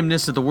a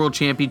gymnast at the World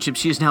Championship,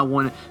 she has now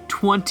won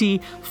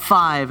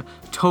 25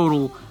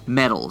 total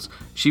medals.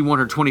 She won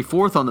her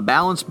 24th on the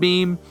balance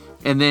beam,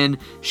 and then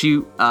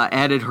she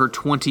added her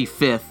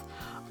 25th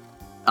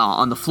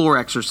on the floor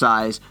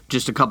exercise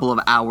just a couple of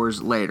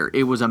hours later.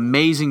 It was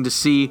amazing to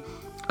see.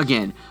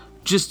 Again,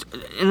 just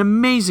an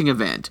amazing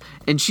event,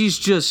 and she's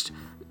just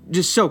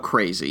so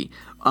crazy.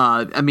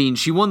 I mean,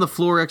 she won the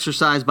floor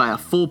exercise by a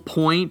full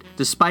point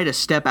despite a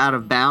step out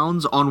of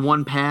bounds on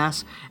one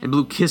pass and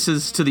blew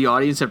kisses to the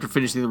audience after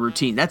finishing the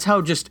routine. That's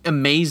how just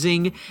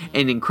amazing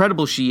and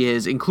incredible she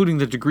is, including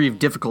the degree of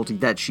difficulty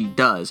that she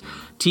does.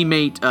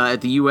 Teammate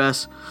at the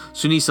U.S.,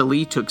 Sunisa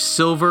Lee, took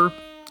silver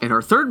in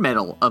her third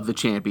medal of the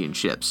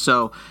championships.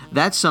 So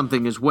that's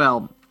something as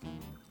well.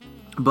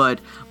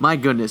 But my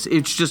goodness,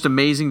 it's just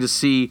amazing to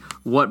see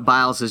what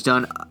Biles has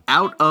done.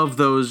 Out of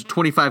those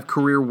 25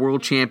 career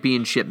world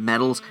championship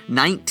medals,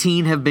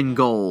 19 have been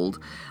gold.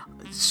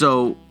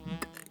 So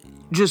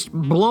just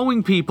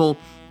blowing people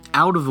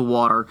out of the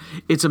water.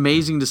 It's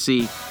amazing to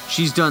see.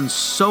 She's done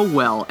so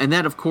well. And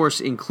that, of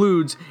course,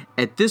 includes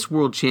at this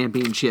world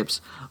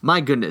championships. My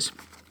goodness.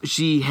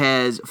 She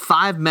has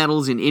 5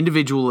 medals in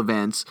individual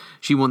events.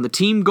 She won the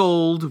team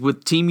gold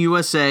with Team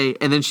USA,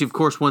 and then she, of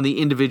course, won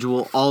the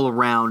individual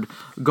all-around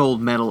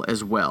gold medal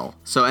as well.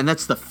 So, and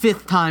that's the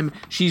 5th time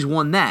she's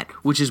won that,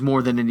 which is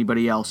more than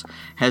anybody else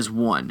has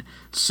won.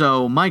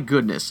 So, my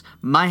goodness,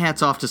 my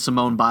hat's off to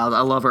Simone Biles. I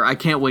love her. I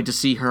can't wait to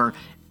see her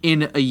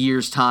in a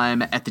year's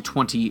time at the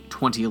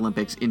 2020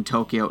 Olympics in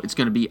Tokyo. It's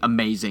going to be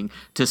amazing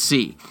to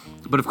see.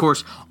 But of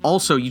course,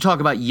 also, you talk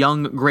about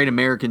young, great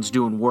Americans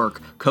doing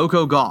work.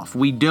 Coco Gauff.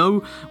 We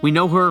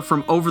know her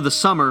from over the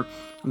summer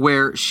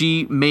where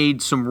she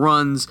made some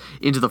runs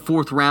into the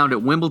 4th round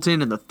at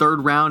Wimbledon and the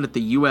 3rd round at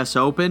the U.S.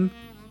 Open.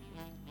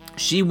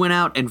 She went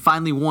out and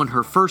finally won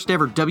her first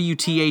ever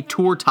WTA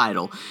Tour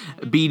title,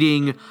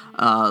 beating,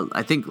 from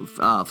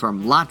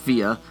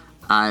Latvia,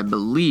 I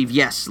believe,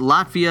 yes,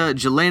 Latvia,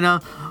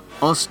 Jelena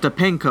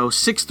Ostapenko,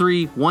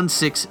 6-3,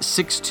 1-6,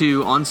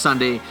 6-2 on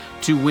Sunday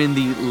to win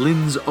the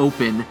Linz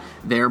Open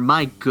there.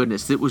 My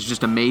goodness, it was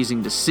just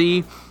amazing to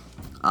see.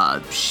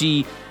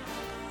 She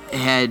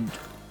had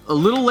a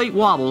little late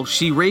wobble.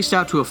 She raced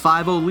out to a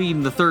 5-0 lead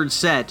in the 3rd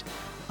set,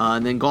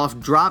 and then Gauff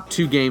dropped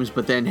 2 games,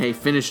 but then,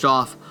 finished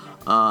off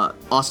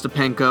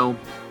Ostapenko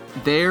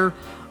there.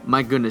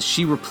 My goodness,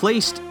 she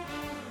replaced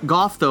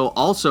Gauff, though,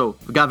 also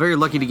got very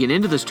lucky to get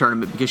into this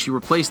tournament because she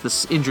replaced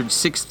the injured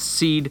 6th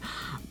seed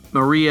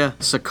Maria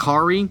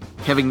Sakkari,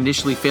 having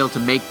initially failed to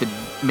make the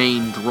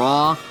main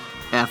draw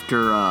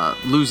after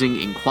losing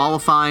in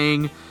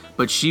qualifying,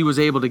 but she was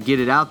able to get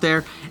it out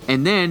there.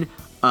 And then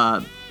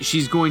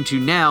she's going to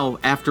now,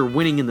 after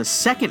winning in the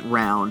 2nd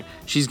round,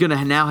 she's going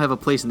to now have a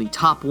place in the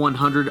top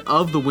 100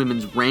 of the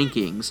women's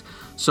rankings.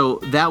 So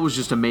that was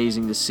just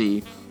amazing to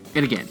see.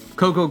 And again,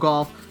 Coco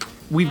Gauff,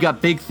 we've got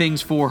big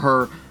things for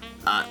her.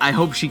 I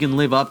hope she can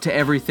live up to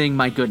everything.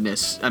 My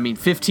goodness. I mean,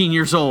 15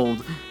 years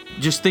old,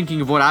 just thinking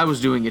of what I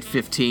was doing at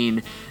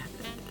 15,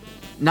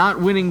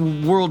 not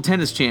winning world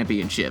tennis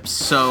championships.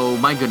 So,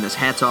 my goodness,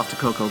 hats off to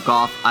Coco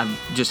Gauff.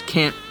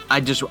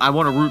 I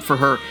want to root for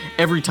her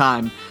every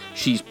time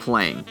she's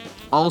playing.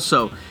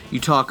 Also, you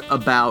talk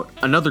about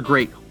another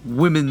great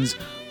women's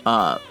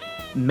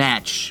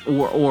match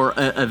or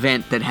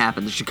event that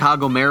happened. The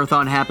Chicago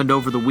Marathon happened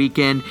over the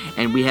weekend,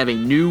 and we have a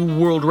new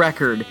world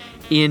record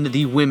in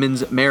the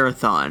women's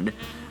marathon.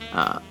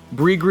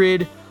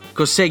 Brigid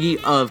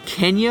Kosgei of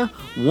Kenya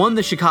won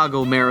the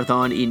Chicago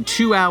Marathon in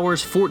 2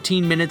 hours,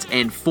 14 minutes,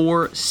 and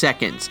 4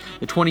 seconds.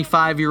 The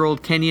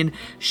 25-year-old Kenyan,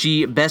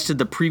 she bested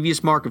the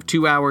previous mark of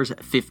 2 hours,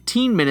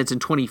 15 minutes,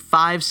 and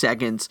 25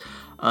 seconds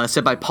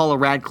set by Paula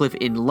Radcliffe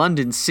in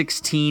London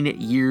 16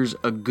 years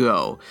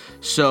ago.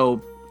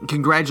 So,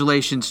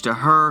 congratulations to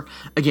her.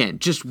 Again,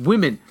 just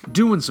women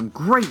doing some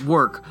great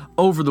work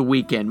over the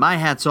weekend. My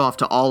hat's off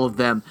to all of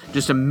them.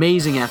 Just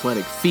amazing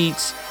athletic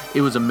feats.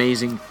 It was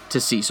amazing to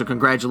see. So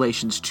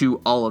congratulations to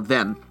all of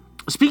them.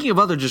 Speaking of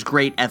other just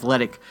great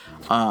athletic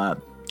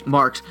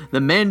marks,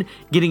 the men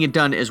getting it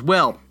done as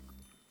well.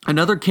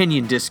 Another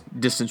Kenyan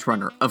distance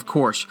runner, of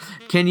course.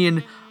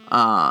 Kenyan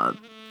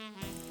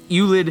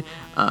Eliud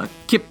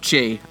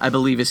Kipchoge, I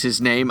believe is his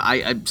name.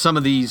 Some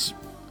of these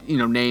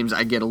names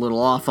I get a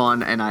little off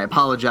on, and I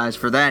apologize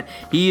for that.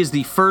 He is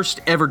the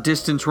first ever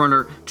distance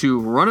runner to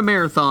run a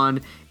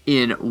marathon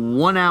in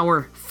 1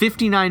 hour,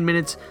 59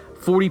 minutes,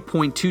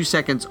 40.2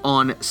 seconds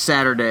on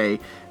Saturday.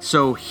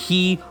 So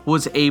he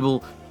was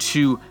able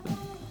to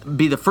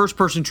be the first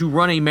person to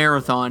run a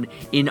marathon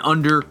in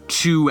under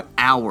 2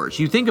 hours.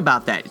 You think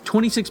about that,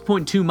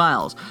 26.2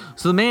 miles.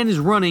 So the man is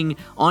running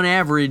on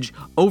average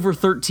over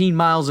 13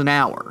 miles an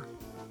hour.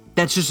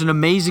 That's just an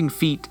amazing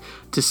feat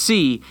to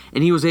see,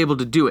 and he was able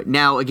to do it.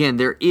 Now, again,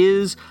 there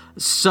is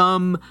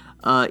some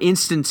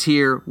instance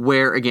here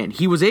where, again,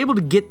 he was able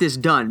to get this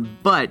done,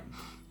 but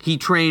he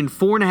trained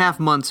 4.5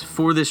 months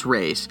for this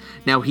race.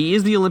 Now, he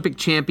is the Olympic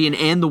champion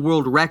and the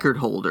world record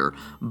holder,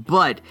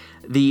 but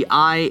the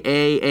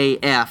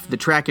IAAF, the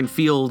track and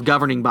field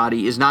governing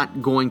body, is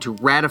not going to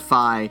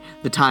ratify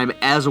the time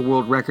as a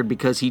world record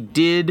because he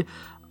did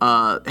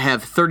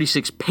have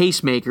 36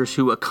 pacemakers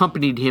who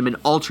accompanied him in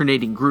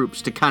alternating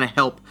groups to kind of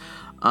help,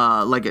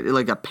 like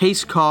a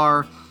pace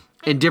car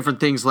and different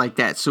things like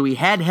that. So he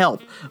had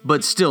help,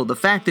 but still, the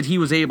fact that he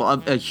was able,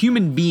 a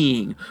human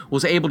being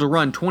was able to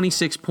run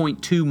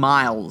 26.2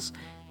 miles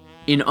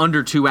in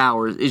under 2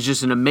 hours is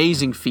just an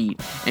amazing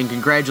feat, and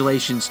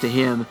congratulations to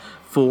him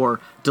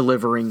for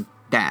delivering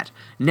that.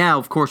 Now,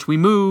 of course, we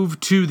move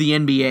to the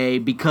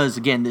NBA because,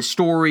 again, this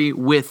story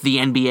with the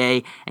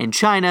NBA and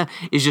China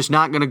is just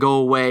not going to go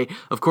away.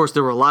 Of course,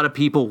 there were a lot of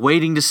people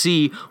waiting to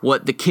see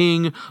what the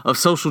king of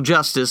social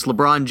justice,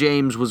 LeBron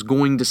James, was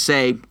going to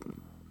say,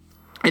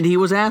 and he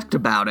was asked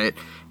about it,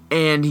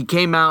 and he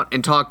came out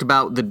and talked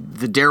about the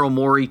Daryl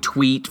Morey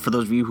tweet. For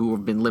those of you who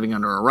have been living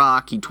under a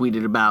rock, he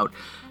tweeted about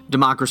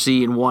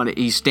democracy and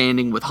he's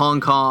standing with Hong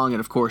Kong, and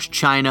of course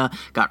China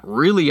got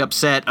really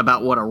upset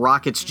about what a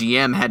Rockets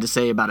GM had to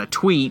say about a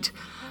tweet.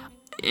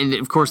 And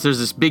of course there's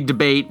this big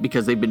debate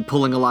because they've been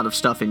pulling a lot of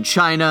stuff in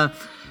China.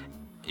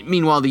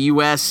 Meanwhile, the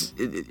U.S.,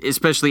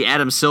 especially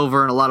Adam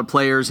Silver and a lot of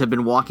players, have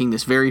been walking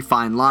this very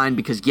fine line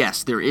because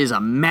yes, there is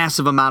a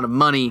massive amount of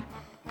money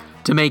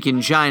to make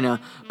in China,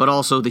 but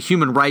also the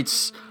human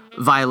rights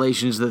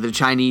violations that the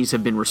Chinese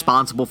have been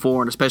responsible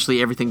for, and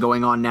especially everything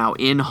going on now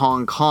in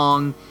Hong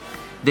Kong.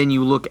 Then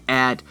you look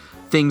at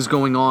things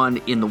going on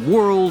in the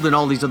world and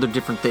all these other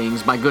different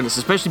things. My goodness,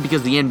 especially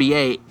because the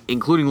NBA,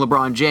 including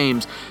LeBron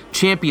James,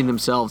 champion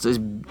themselves as,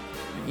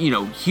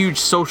 huge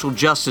social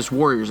justice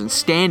warriors and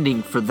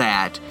standing for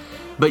that.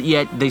 But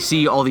yet they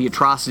see all the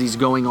atrocities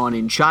going on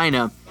in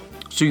China.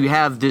 So you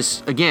have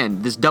this,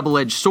 again, this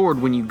double-edged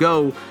sword when you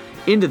go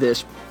into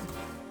this.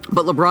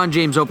 But LeBron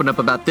James opened up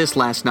about this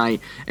last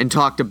night and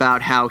talked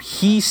about how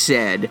he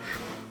said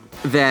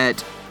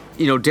that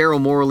Daryl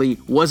Morey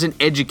wasn't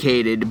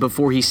educated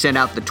before he sent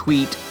out the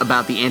tweet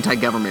about the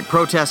anti-government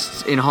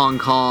protests in Hong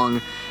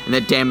Kong, and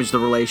that damaged the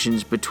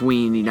relations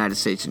between the United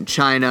States and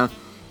China.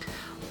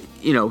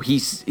 He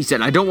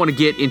said, I don't want to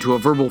get into a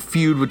verbal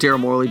feud with Daryl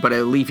Morey, but I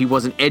believe he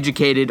wasn't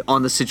educated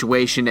on the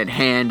situation at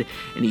hand,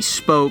 and he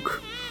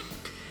spoke.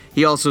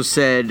 He also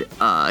said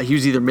he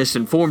was either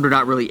misinformed or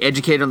not really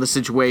educated on the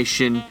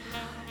situation.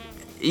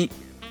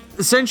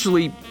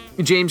 Essentially,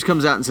 James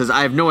comes out and says,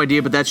 I have no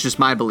idea, but that's just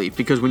my belief.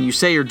 Because when you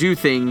say or do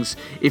things,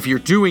 if you're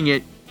doing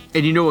it,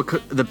 and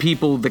the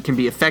people that can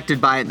be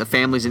affected by it, and the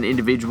families and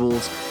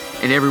individuals,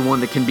 and everyone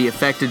that can be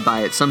affected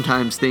by it,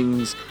 sometimes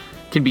things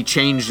can be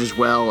changed as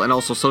well. And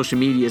also social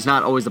media is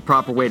not always the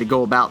proper way to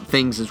go about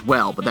things as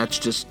well. But that's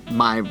just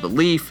my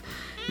belief.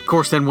 Of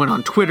course, then went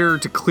on Twitter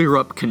to clear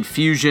up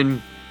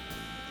confusion,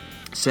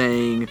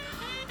 saying,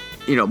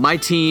 my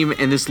team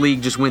and this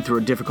league just went through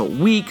a difficult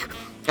week.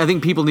 I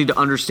think people need to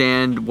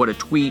understand what a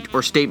tweet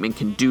or statement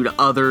can do to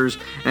others,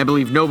 and I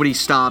believe nobody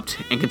stopped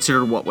and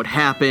considered what would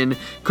happen,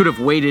 could have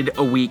waited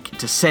a week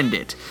to send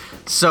it.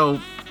 So,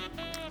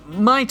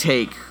 my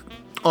take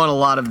on a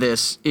lot of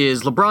this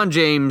is LeBron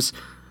James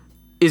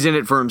is in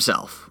it for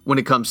himself when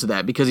it comes to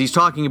that, because he's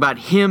talking about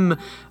him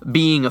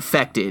being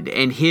affected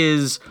and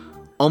his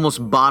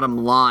almost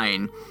bottom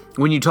line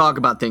when you talk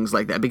about things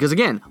like that. Because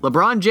again,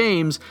 LeBron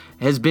James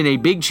has been a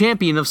big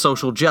champion of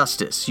social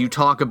justice. You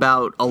talk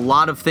about a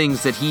lot of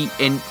things that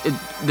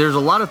there's a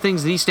lot of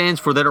things that he stands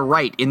for that are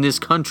right in this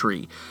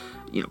country.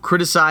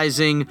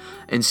 Criticizing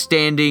and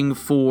standing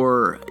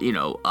for,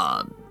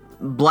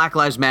 Black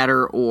Lives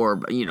Matter,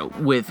 or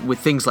with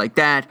things like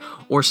that,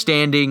 or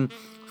standing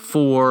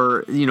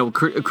for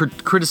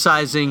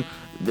criticizing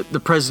the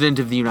President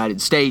of the United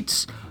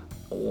States,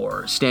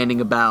 or standing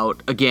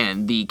about,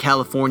 again, the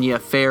California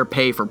Fair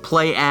Pay for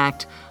Play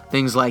Act,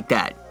 things like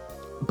that.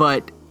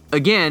 But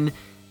again,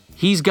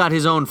 he's got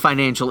his own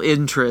financial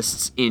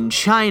interests in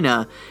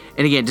China.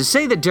 And again, to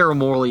say that Daryl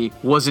Morey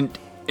wasn't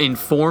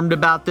informed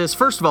about this,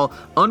 first of all,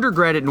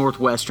 undergrad at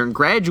Northwestern,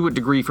 graduate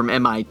degree from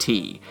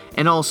MIT,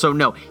 and also,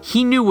 no,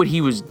 he knew what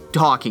he was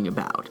talking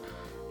about.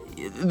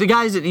 The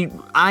guys that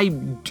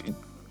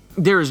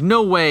there is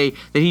no way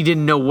that he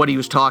didn't know what he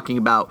was talking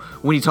about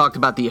when he talked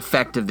about the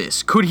effect of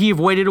this. Could he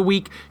have waited a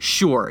week?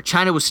 Sure.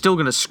 China was still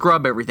going to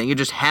scrub everything. It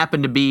just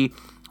happened to be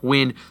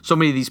when so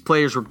many of these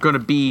players were going to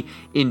be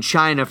in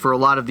China for a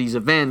lot of these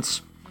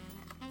events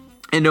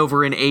and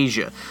over in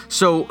Asia.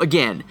 So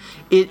again,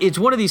 it's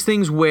one of these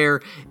things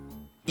where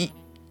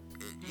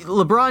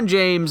LeBron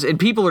James and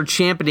people are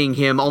championing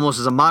him almost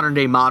as a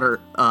modern-day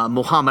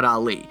Muhammad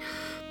Ali.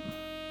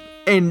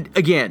 And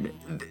again,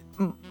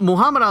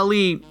 Muhammad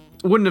Ali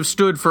wouldn't have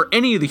stood for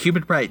any of the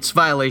human rights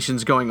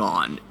violations going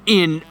on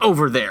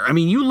over there. I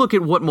mean, you look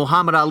at what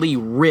Muhammad Ali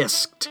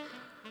risked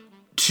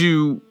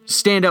to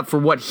stand up for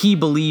what he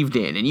believed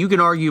in, and you can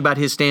argue about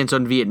his stance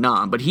on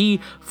Vietnam, but he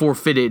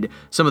forfeited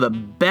some of the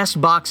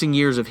best boxing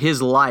years of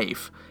his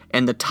life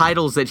and the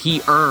titles that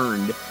he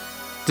earned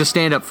to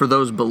stand up for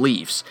those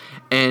beliefs.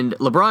 And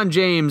LeBron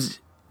James,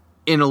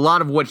 in a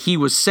lot of what he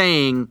was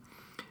saying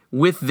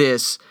with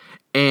this,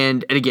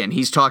 and again,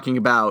 he's talking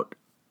about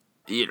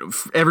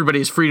everybody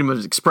has freedom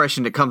of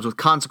expression that comes with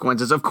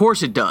consequences. Of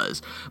course it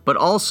does. But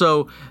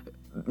also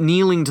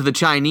kneeling to the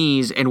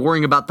Chinese and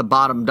worrying about the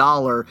bottom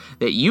dollar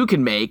that you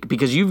can make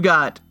because you've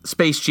got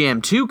Space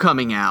Jam 2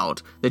 coming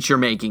out that you're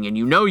making, and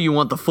you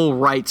want the full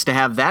rights to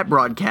have that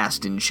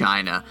broadcast in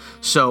China.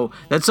 So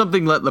that's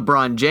something that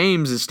LeBron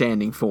James is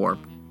standing for.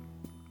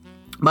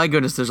 My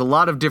goodness, there's a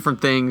lot of different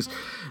things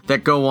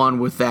that go on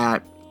with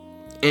that.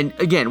 And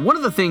again, one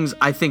of the things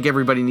I think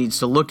everybody needs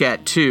to look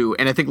at too,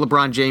 and I think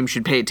LeBron James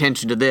should pay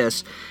attention to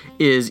this,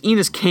 is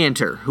Enes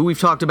Kanter, who we've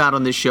talked about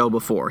on this show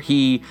before.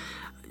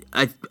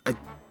 I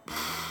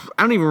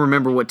don't even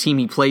remember what team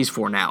he plays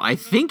for now. I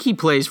think he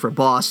plays for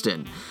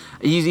Boston.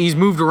 He's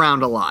moved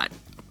around a lot.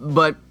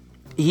 But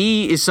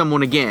he is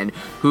someone, again,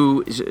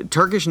 who is a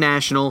Turkish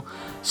national,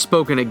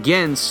 spoken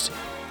against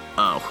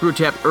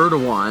Recep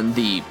Erdogan,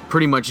 the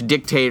pretty much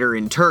dictator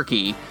in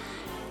Turkey,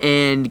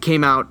 and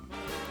came out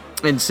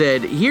and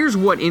said, here's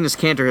what Enes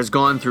Kanter has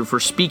gone through for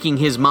speaking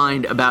his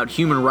mind about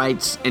human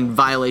rights and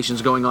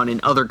violations going on in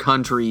other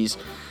countries.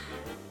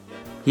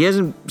 He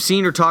hasn't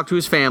seen or talked to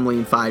his family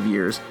in 5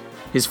 years.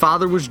 His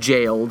father was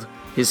jailed.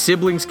 His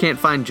siblings can't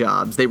find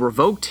jobs. They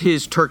revoked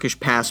his Turkish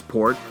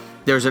passport.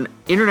 There's an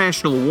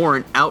international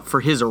warrant out for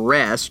his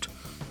arrest.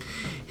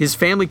 His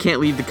family can't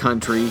leave the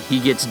country. He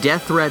gets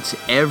death threats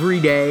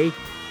every day.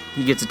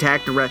 He gets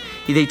attacked.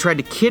 They tried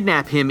to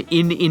kidnap him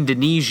in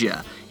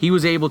Indonesia. He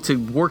was able to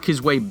work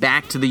his way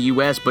back to the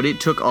U.S., but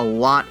it took a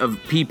lot of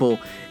people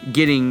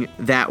getting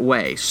that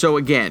way. So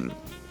again,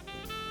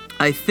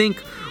 I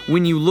think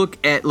when you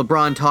look at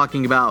LeBron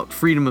talking about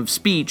freedom of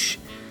speech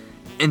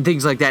and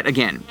things like that,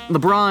 again,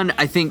 LeBron,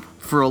 I think,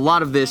 for a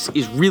lot of this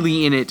is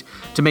really in it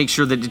to make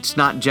sure that it's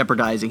not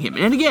jeopardizing him.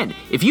 And again,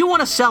 if you want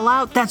to sell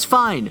out, that's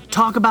fine.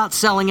 Talk about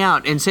selling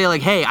out and say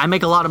like, hey, I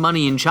make a lot of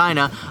money in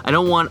China. I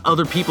don't want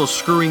other people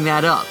screwing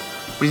that up.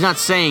 But he's not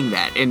saying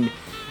that. And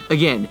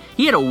again,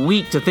 he had a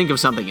week to think of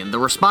something, and the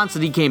response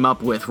that he came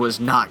up with was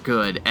not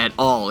good at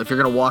all. If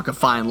you're going to walk a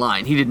fine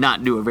line, he did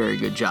not do a very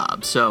good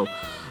job. So,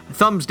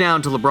 thumbs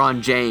down to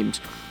LeBron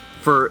James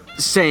for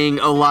saying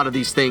a lot of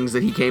these things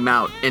that he came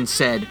out and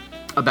said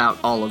about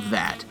all of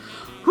that.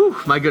 Whew,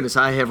 my goodness,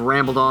 I have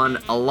rambled on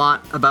a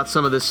lot about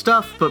some of this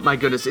stuff, but my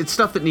goodness, it's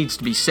stuff that needs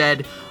to be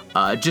said.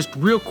 Just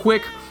real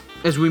quick,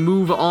 as we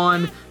move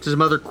on to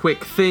some other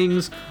quick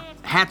things,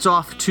 hats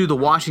off to the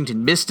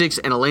Washington Mystics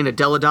and Elena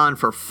Delle Donne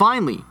for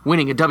finally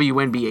winning a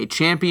WNBA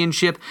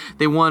championship.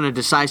 They won a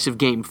decisive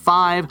Game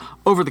 5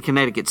 over the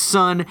Connecticut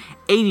Sun,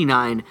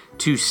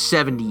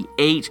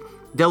 89-78.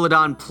 Delle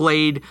Donne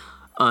played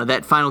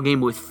that final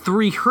game with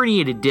 3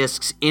 herniated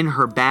discs in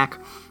her back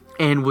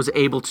and was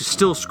able to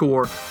still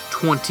score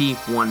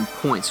 21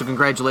 points. So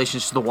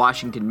congratulations to the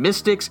Washington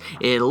Mystics.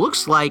 It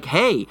looks like,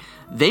 hey,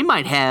 they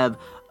might have...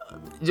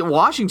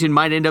 Washington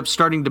might end up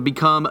starting to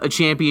become a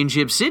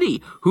championship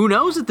city. Who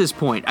knows at this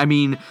point? I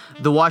mean,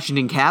 the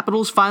Washington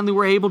Capitals finally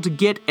were able to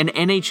get an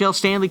NHL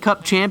Stanley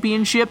Cup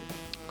championship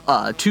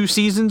 2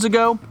 seasons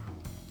ago.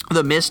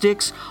 The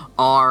Mystics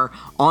are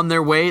on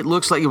their way. It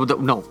looks like,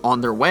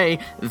 on their way.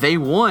 They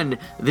won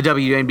the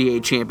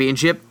WNBA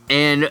championship,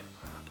 and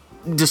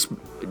just,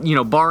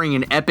 barring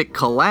an epic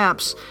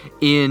collapse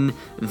in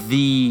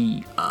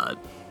the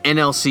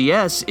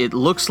NLCS, it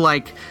looks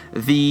like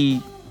at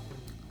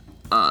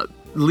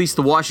least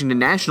the Washington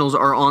Nationals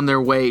are on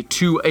their way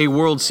to a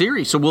World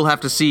Series. So we'll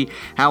have to see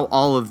how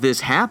all of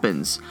this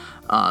happens.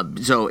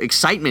 So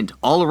excitement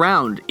all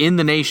around in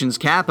the nation's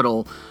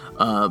capital.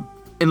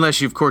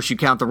 Unless, of course, you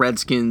count the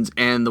Redskins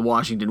and the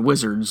Washington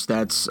Wizards.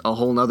 That's a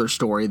whole nother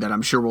story that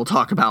I'm sure we'll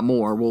talk about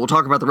more. We'll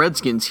talk about the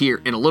Redskins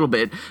here in a little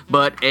bit,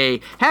 but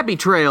a happy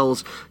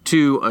trails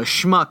to a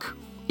schmuck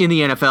in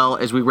the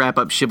NFL as we wrap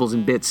up Shibbles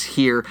and Bits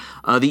here.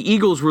 The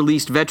Eagles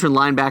released veteran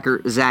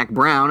linebacker Zach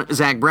Brown.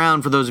 Zach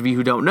Brown, for those of you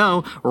who don't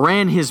know,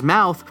 ran his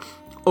mouth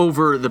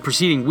over the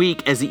preceding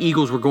week as the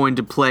Eagles were going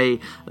to play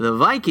the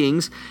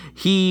Vikings.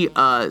 He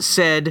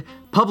said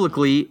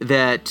publicly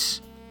that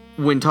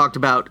when talked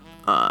about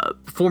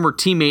former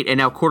teammate and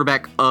now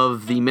quarterback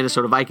of the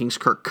Minnesota Vikings,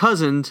 Kirk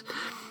Cousins,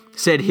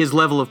 said his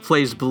level of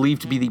play is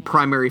believed to be the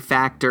primary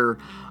factor,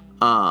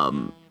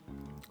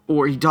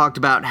 or he talked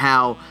about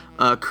how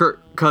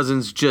Kirk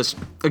Cousins just,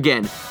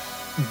 again,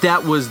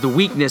 that was the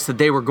weakness that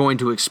they were going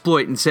to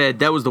exploit, and said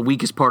that was the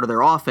weakest part of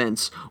their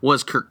offense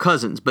was Kirk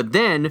Cousins. But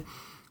then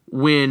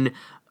when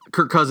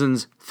Kirk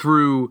Cousins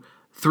threw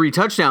 4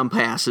 touchdown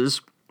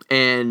passes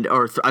against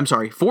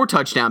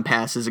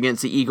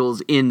the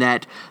Eagles in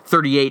that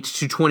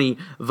 38-20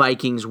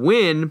 Vikings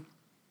win,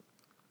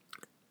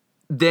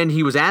 then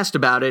he was asked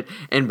about it,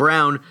 and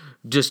Brown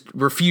just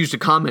refused to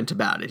comment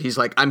about it. He's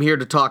like, I'm here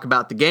to talk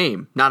about the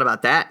game, not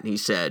about that, he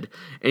said.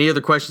 Any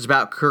other questions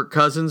about Kirk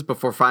Cousins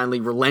before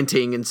finally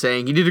relenting and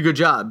saying, he did a good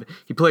job,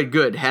 he played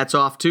good, hats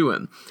off to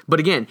him.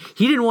 But again,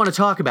 he didn't want to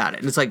talk about it.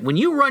 And it's like, when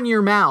you run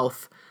your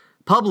mouth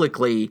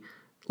publicly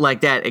like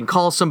that and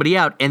call somebody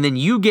out and then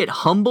you get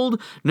humbled,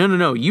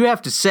 no, you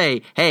have to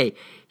say, hey,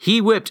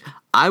 he whipped,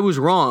 I was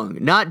wrong.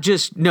 Not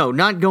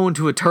going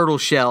to a turtle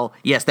shell.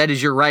 Yes, that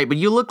is your right, but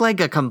you look like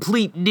a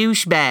complete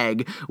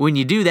douchebag when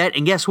you do that,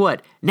 and guess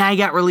what? Now you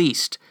got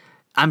released.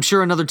 I'm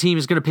sure another team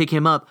is going to pick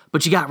him up,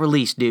 but you got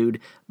released, dude.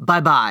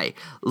 Bye-bye.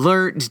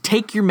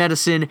 Take your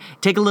medicine,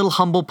 take a little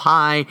humble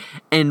pie,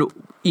 and,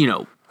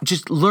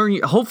 just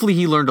learn. Hopefully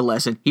he learned a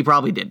lesson. He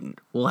probably didn't.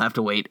 We'll have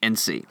to wait and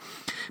see.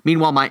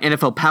 Meanwhile, my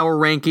NFL power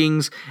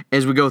rankings,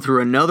 as we go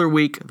through another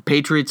week, the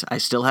Patriots, I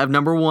still have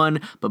number 1,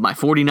 but my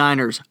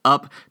 49ers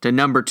up to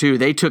number 2.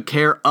 They took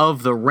care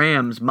of the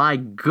Rams. My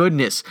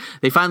goodness.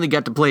 They finally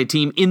got to play a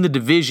team in the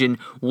division.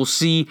 We'll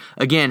see,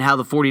 again, how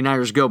the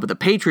 49ers go. But the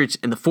Patriots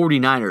and the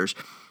 49ers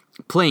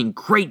playing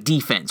great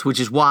defense, which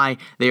is why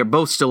they are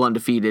both still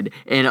undefeated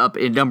and up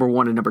in number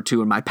 1 and number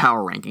 2 in my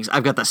power rankings.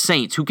 I've got the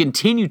Saints, who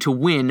continue to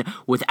win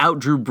without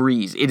Drew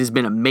Brees. It has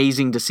been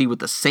amazing to see what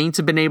the Saints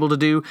have been able to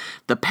do.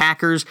 The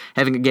Packers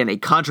having, again, a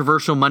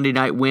controversial Monday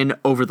night win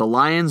over the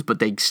Lions, but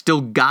they still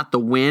got the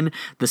win.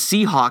 The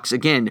Seahawks,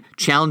 again,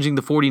 challenging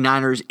the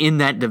 49ers in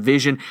that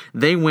division.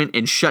 They went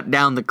and shut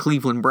down the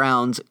Cleveland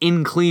Browns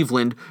in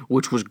Cleveland,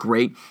 which was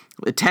great.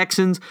 The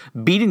Texans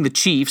beating the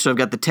Chiefs, so I've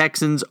got the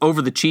Texans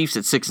over the Chiefs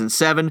at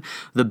 6-7.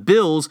 The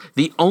Bills,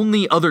 the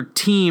only other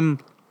team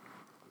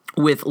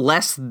with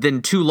less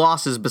than 2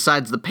 losses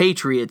besides the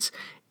Patriots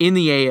in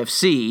the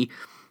AFC.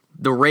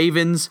 The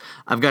Ravens,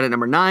 I've got at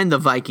number 9. The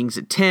Vikings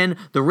at 10.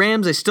 The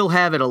Rams, I still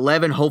have at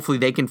 11. Hopefully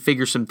they can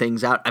figure some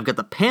things out. I've got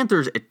the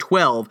Panthers at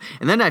 12.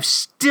 And then I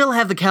still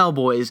have the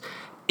Cowboys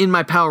in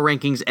my power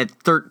rankings at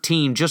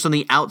 13, just on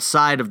the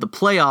outside of the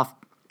playoff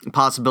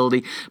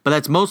possibility, but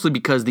that's mostly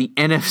because the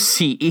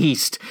NFC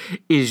East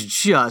is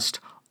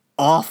just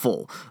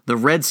awful. The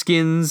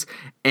Redskins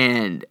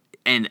and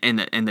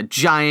the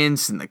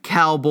Giants and the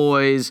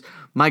Cowboys,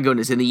 my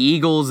goodness, and the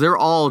Eagles, they're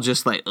all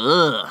just like,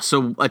 ugh.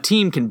 So a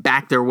team can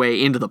back their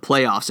way into the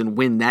playoffs and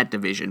win that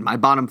division. My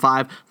bottom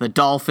 5, the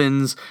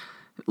Dolphins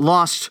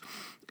lost,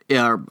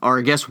 or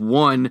I guess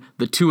won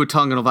the Tua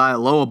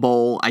Tagovailoa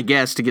Bowl, I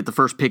guess, to get the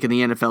first pick in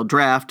the NFL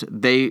draft.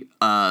 They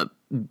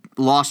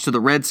lost to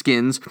the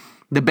Redskins.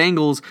 The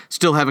Bengals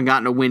still haven't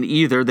gotten a win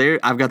either.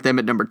 I've got them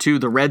at number 2.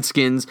 The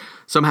Redskins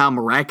somehow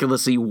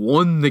miraculously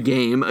won the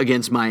game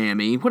against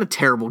Miami. What a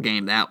terrible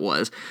game that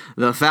was.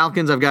 The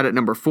Falcons I've got at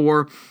number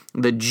 4.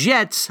 The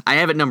Jets I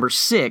have at number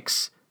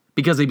 6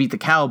 because they beat the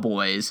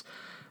Cowboys.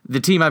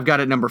 The team I've got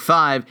at number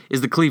 5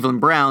 is the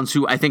Cleveland Browns,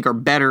 who I think are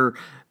better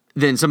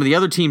than some of the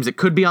other teams that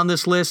could be on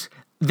this list.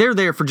 They're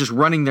there for just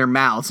running their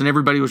mouths, and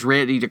everybody was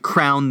ready to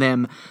crown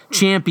them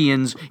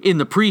champions in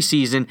the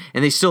preseason,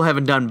 and they still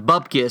haven't done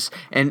bupkis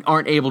and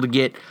aren't able to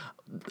get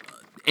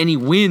any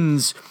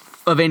wins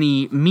of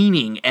any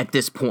meaning at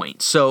this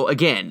point. So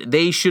again,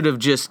 they should have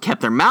just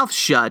kept their mouth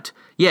shut.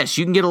 Yes,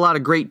 you can get a lot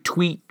of great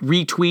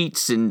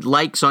retweets and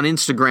likes on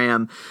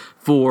Instagram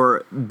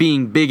for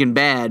being big and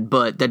bad,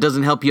 but that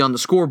doesn't help you on the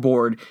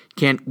scoreboard.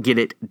 Can't get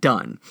it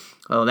done.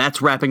 Oh,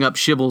 that's wrapping up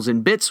Shibbles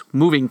and Bits.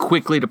 Moving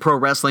quickly to pro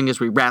wrestling as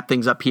we wrap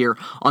things up here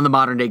on the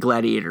Modern Day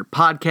Gladiator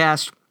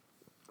podcast.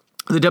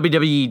 The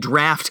WWE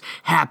draft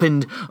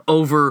happened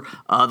over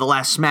the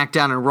last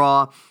SmackDown and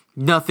Raw.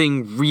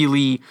 Nothing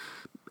really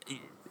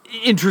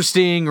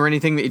interesting or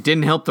anything. It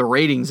didn't help the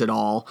ratings at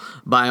all,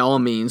 by all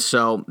means,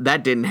 so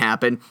that didn't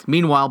happen.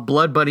 Meanwhile,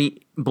 Blood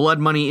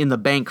Money in the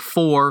Bank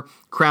 4,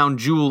 Crown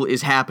Jewel,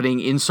 is happening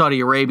in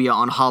Saudi Arabia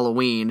on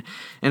Halloween.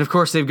 And of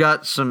course, they've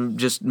got some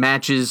just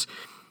matches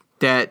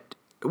that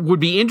would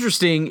be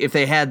interesting if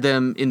they had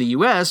them in the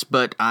U.S.,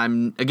 but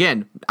I'm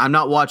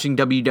not watching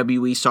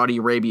WWE Saudi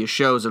Arabia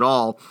shows at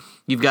all.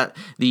 You've got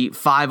the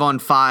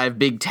 5-on-5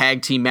 big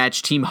tag team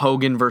match, Team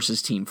Hogan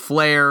versus Team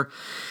Flair.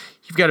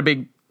 You've got a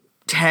big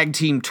tag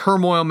team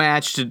turmoil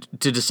match to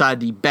decide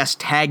the best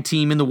tag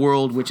team in the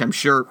world, which I'm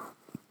sure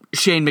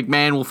Shane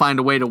McMahon will find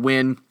a way to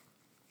win.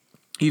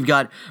 You've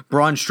got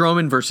Braun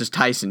Strowman versus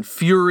Tyson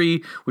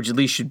Fury, which at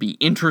least should be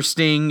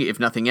interesting, if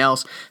nothing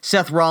else.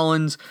 Seth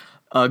Rollins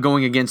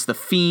going against The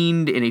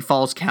Fiend in a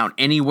Falls Count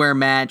Anywhere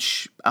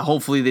match.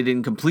 Hopefully they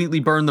didn't completely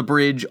burn the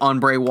bridge on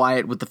Bray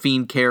Wyatt with the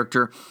Fiend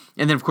character.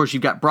 And then, of course,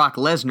 you've got Brock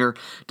Lesnar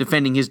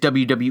defending his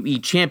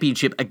WWE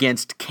Championship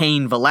against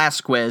Cain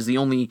Velasquez,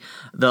 the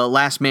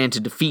last man to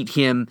defeat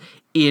him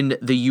in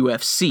the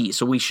UFC.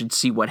 So we should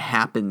see what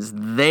happens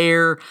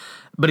there.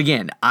 But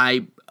again,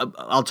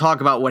 I'll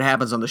talk about what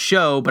happens on the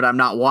show, but I'm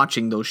not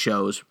watching those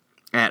shows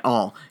at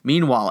all.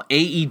 Meanwhile,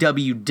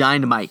 AEW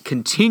Dynamite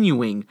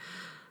continuing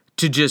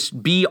to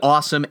just be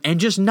awesome and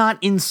just not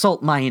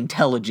insult my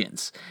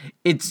intelligence.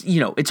 It's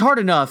hard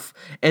enough,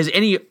 as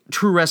any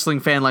true wrestling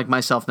fan like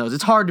myself knows,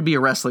 it's hard to be a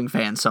wrestling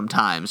fan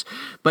sometimes.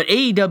 But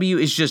AEW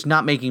is just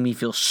not making me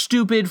feel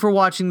stupid for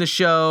watching the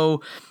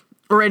show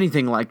or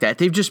anything like that.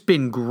 They've just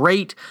been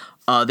great.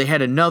 They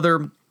had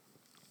another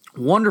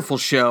wonderful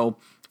show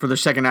for their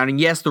second outing.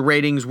 Yes, the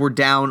ratings were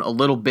down a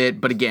little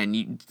bit, but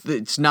again,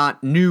 it's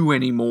not new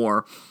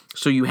anymore.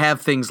 So you have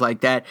things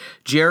like that.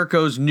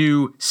 Jericho's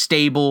new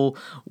stable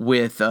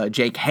with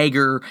Jake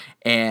Hager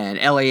and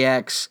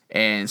LAX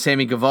and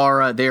Sammy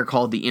Guevara, they're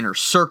called the Inner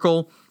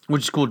Circle,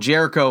 which is cool.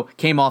 Jericho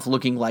came off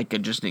looking like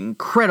just an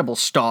incredible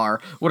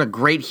star. What a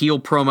great heel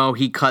promo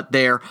he cut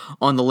there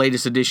on the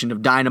latest edition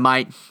of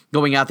Dynamite.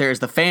 Going out there as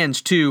the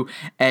fans, too,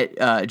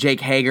 at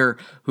Jake Hager,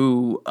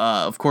 who,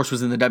 of course,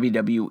 was in the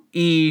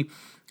WWE.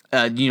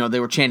 They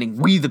were chanting,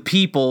 "We the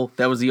People."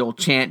 That was the old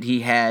chant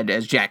he had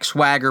as Jack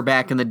Swagger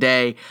back in the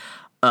day.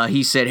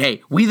 He said,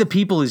 "Hey, we the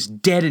people is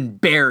dead and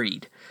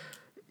buried."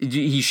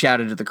 He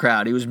shouted at the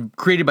crowd. It was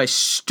created by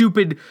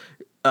stupid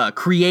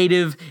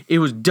creative. It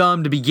was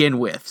dumb to begin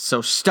with,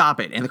 so stop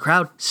it. And the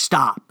crowd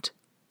stopped.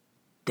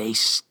 They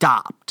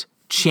stopped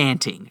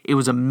chanting. It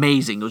was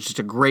amazing. It was just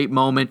a great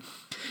moment.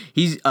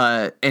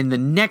 And the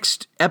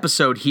next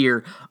episode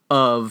here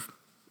of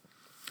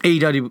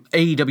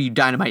AEW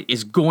Dynamite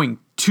is going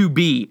to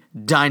be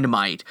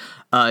Dynamite.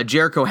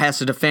 Jericho has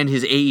to defend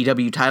his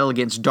AEW title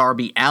against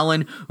Darby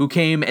Allin, who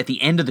came at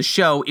the end of the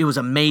show. It was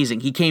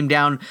amazing. He came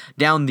down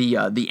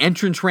the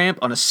entrance ramp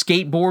on a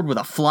skateboard with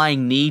a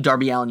flying knee.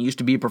 Darby Allin used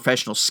to be a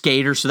professional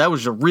skater, so that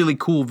was a really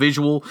cool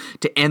visual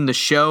to end the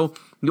show.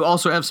 You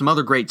also have some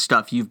other great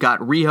stuff. You've got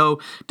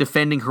Riho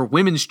defending her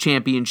women's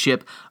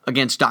championship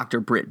against Dr.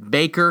 Britt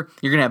Baker.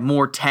 You're going to have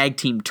more tag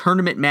team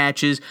tournament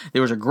matches.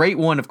 There was a great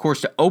one, of course,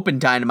 to open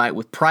Dynamite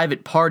with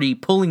Private Party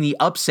pulling the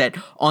upset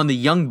on the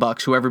Young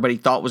Bucks, who everybody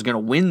thought was going to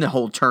win the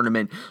whole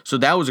tournament. So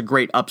that was a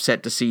great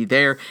upset to see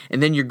there.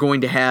 And then you're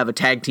going to have a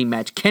tag team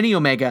match, Kenny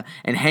Omega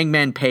and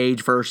Hangman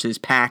Page versus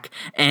Pac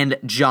and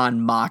Jon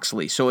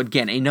Moxley. So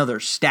again, another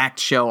stacked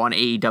show on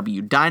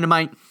AEW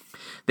Dynamite.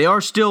 They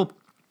are still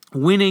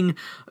winning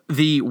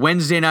the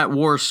Wednesday Night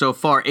Wars so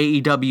far.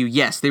 AEW,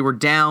 yes, they were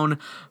down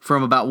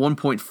from about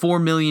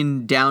 1.4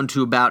 million down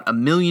to about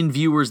 1 million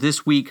viewers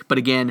this week, but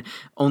again,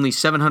 only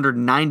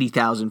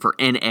 790,000 for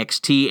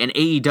NXT, and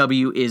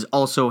AEW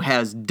also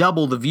has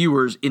double the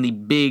viewers in the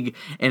big,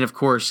 and of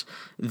course,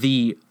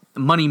 the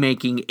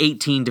money-making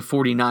 18 to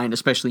 49,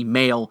 especially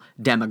male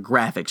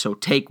demographic. So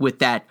take with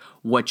that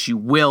what you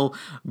will.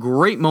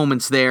 Great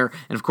moments there,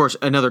 and of course,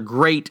 another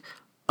great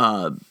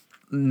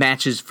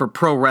matches for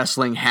pro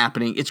wrestling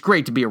happening. It's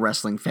great to be a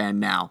wrestling fan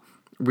now,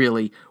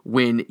 really,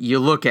 when you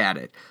look at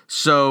it.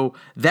 So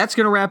that's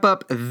going to wrap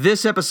up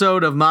this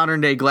episode of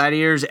Modern Day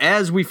Gladiators.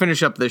 As we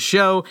finish up the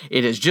show,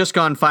 it has just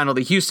gone final.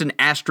 The Houston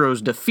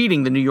Astros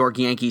defeating the New York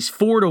Yankees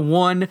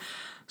 4-1.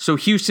 So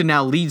Houston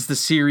now leads the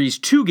series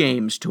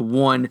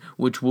 2-1,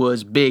 which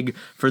was big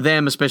for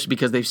them, especially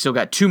because they've still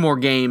got 2 more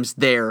games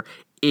there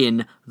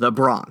in the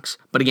Bronx.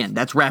 But again,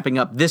 that's wrapping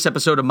up this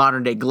episode of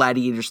Modern Day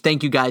Gladiators.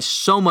 Thank you guys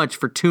so much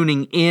for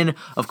tuning in.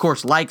 Of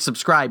course, like,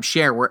 subscribe,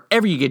 share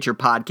wherever you get your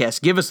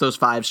podcasts. Give us those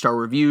 5-star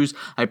reviews.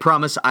 I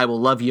promise I will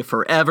love you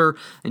forever.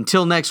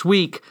 Until next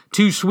week,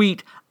 too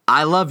sweet.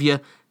 I love you.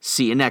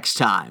 See you next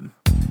time.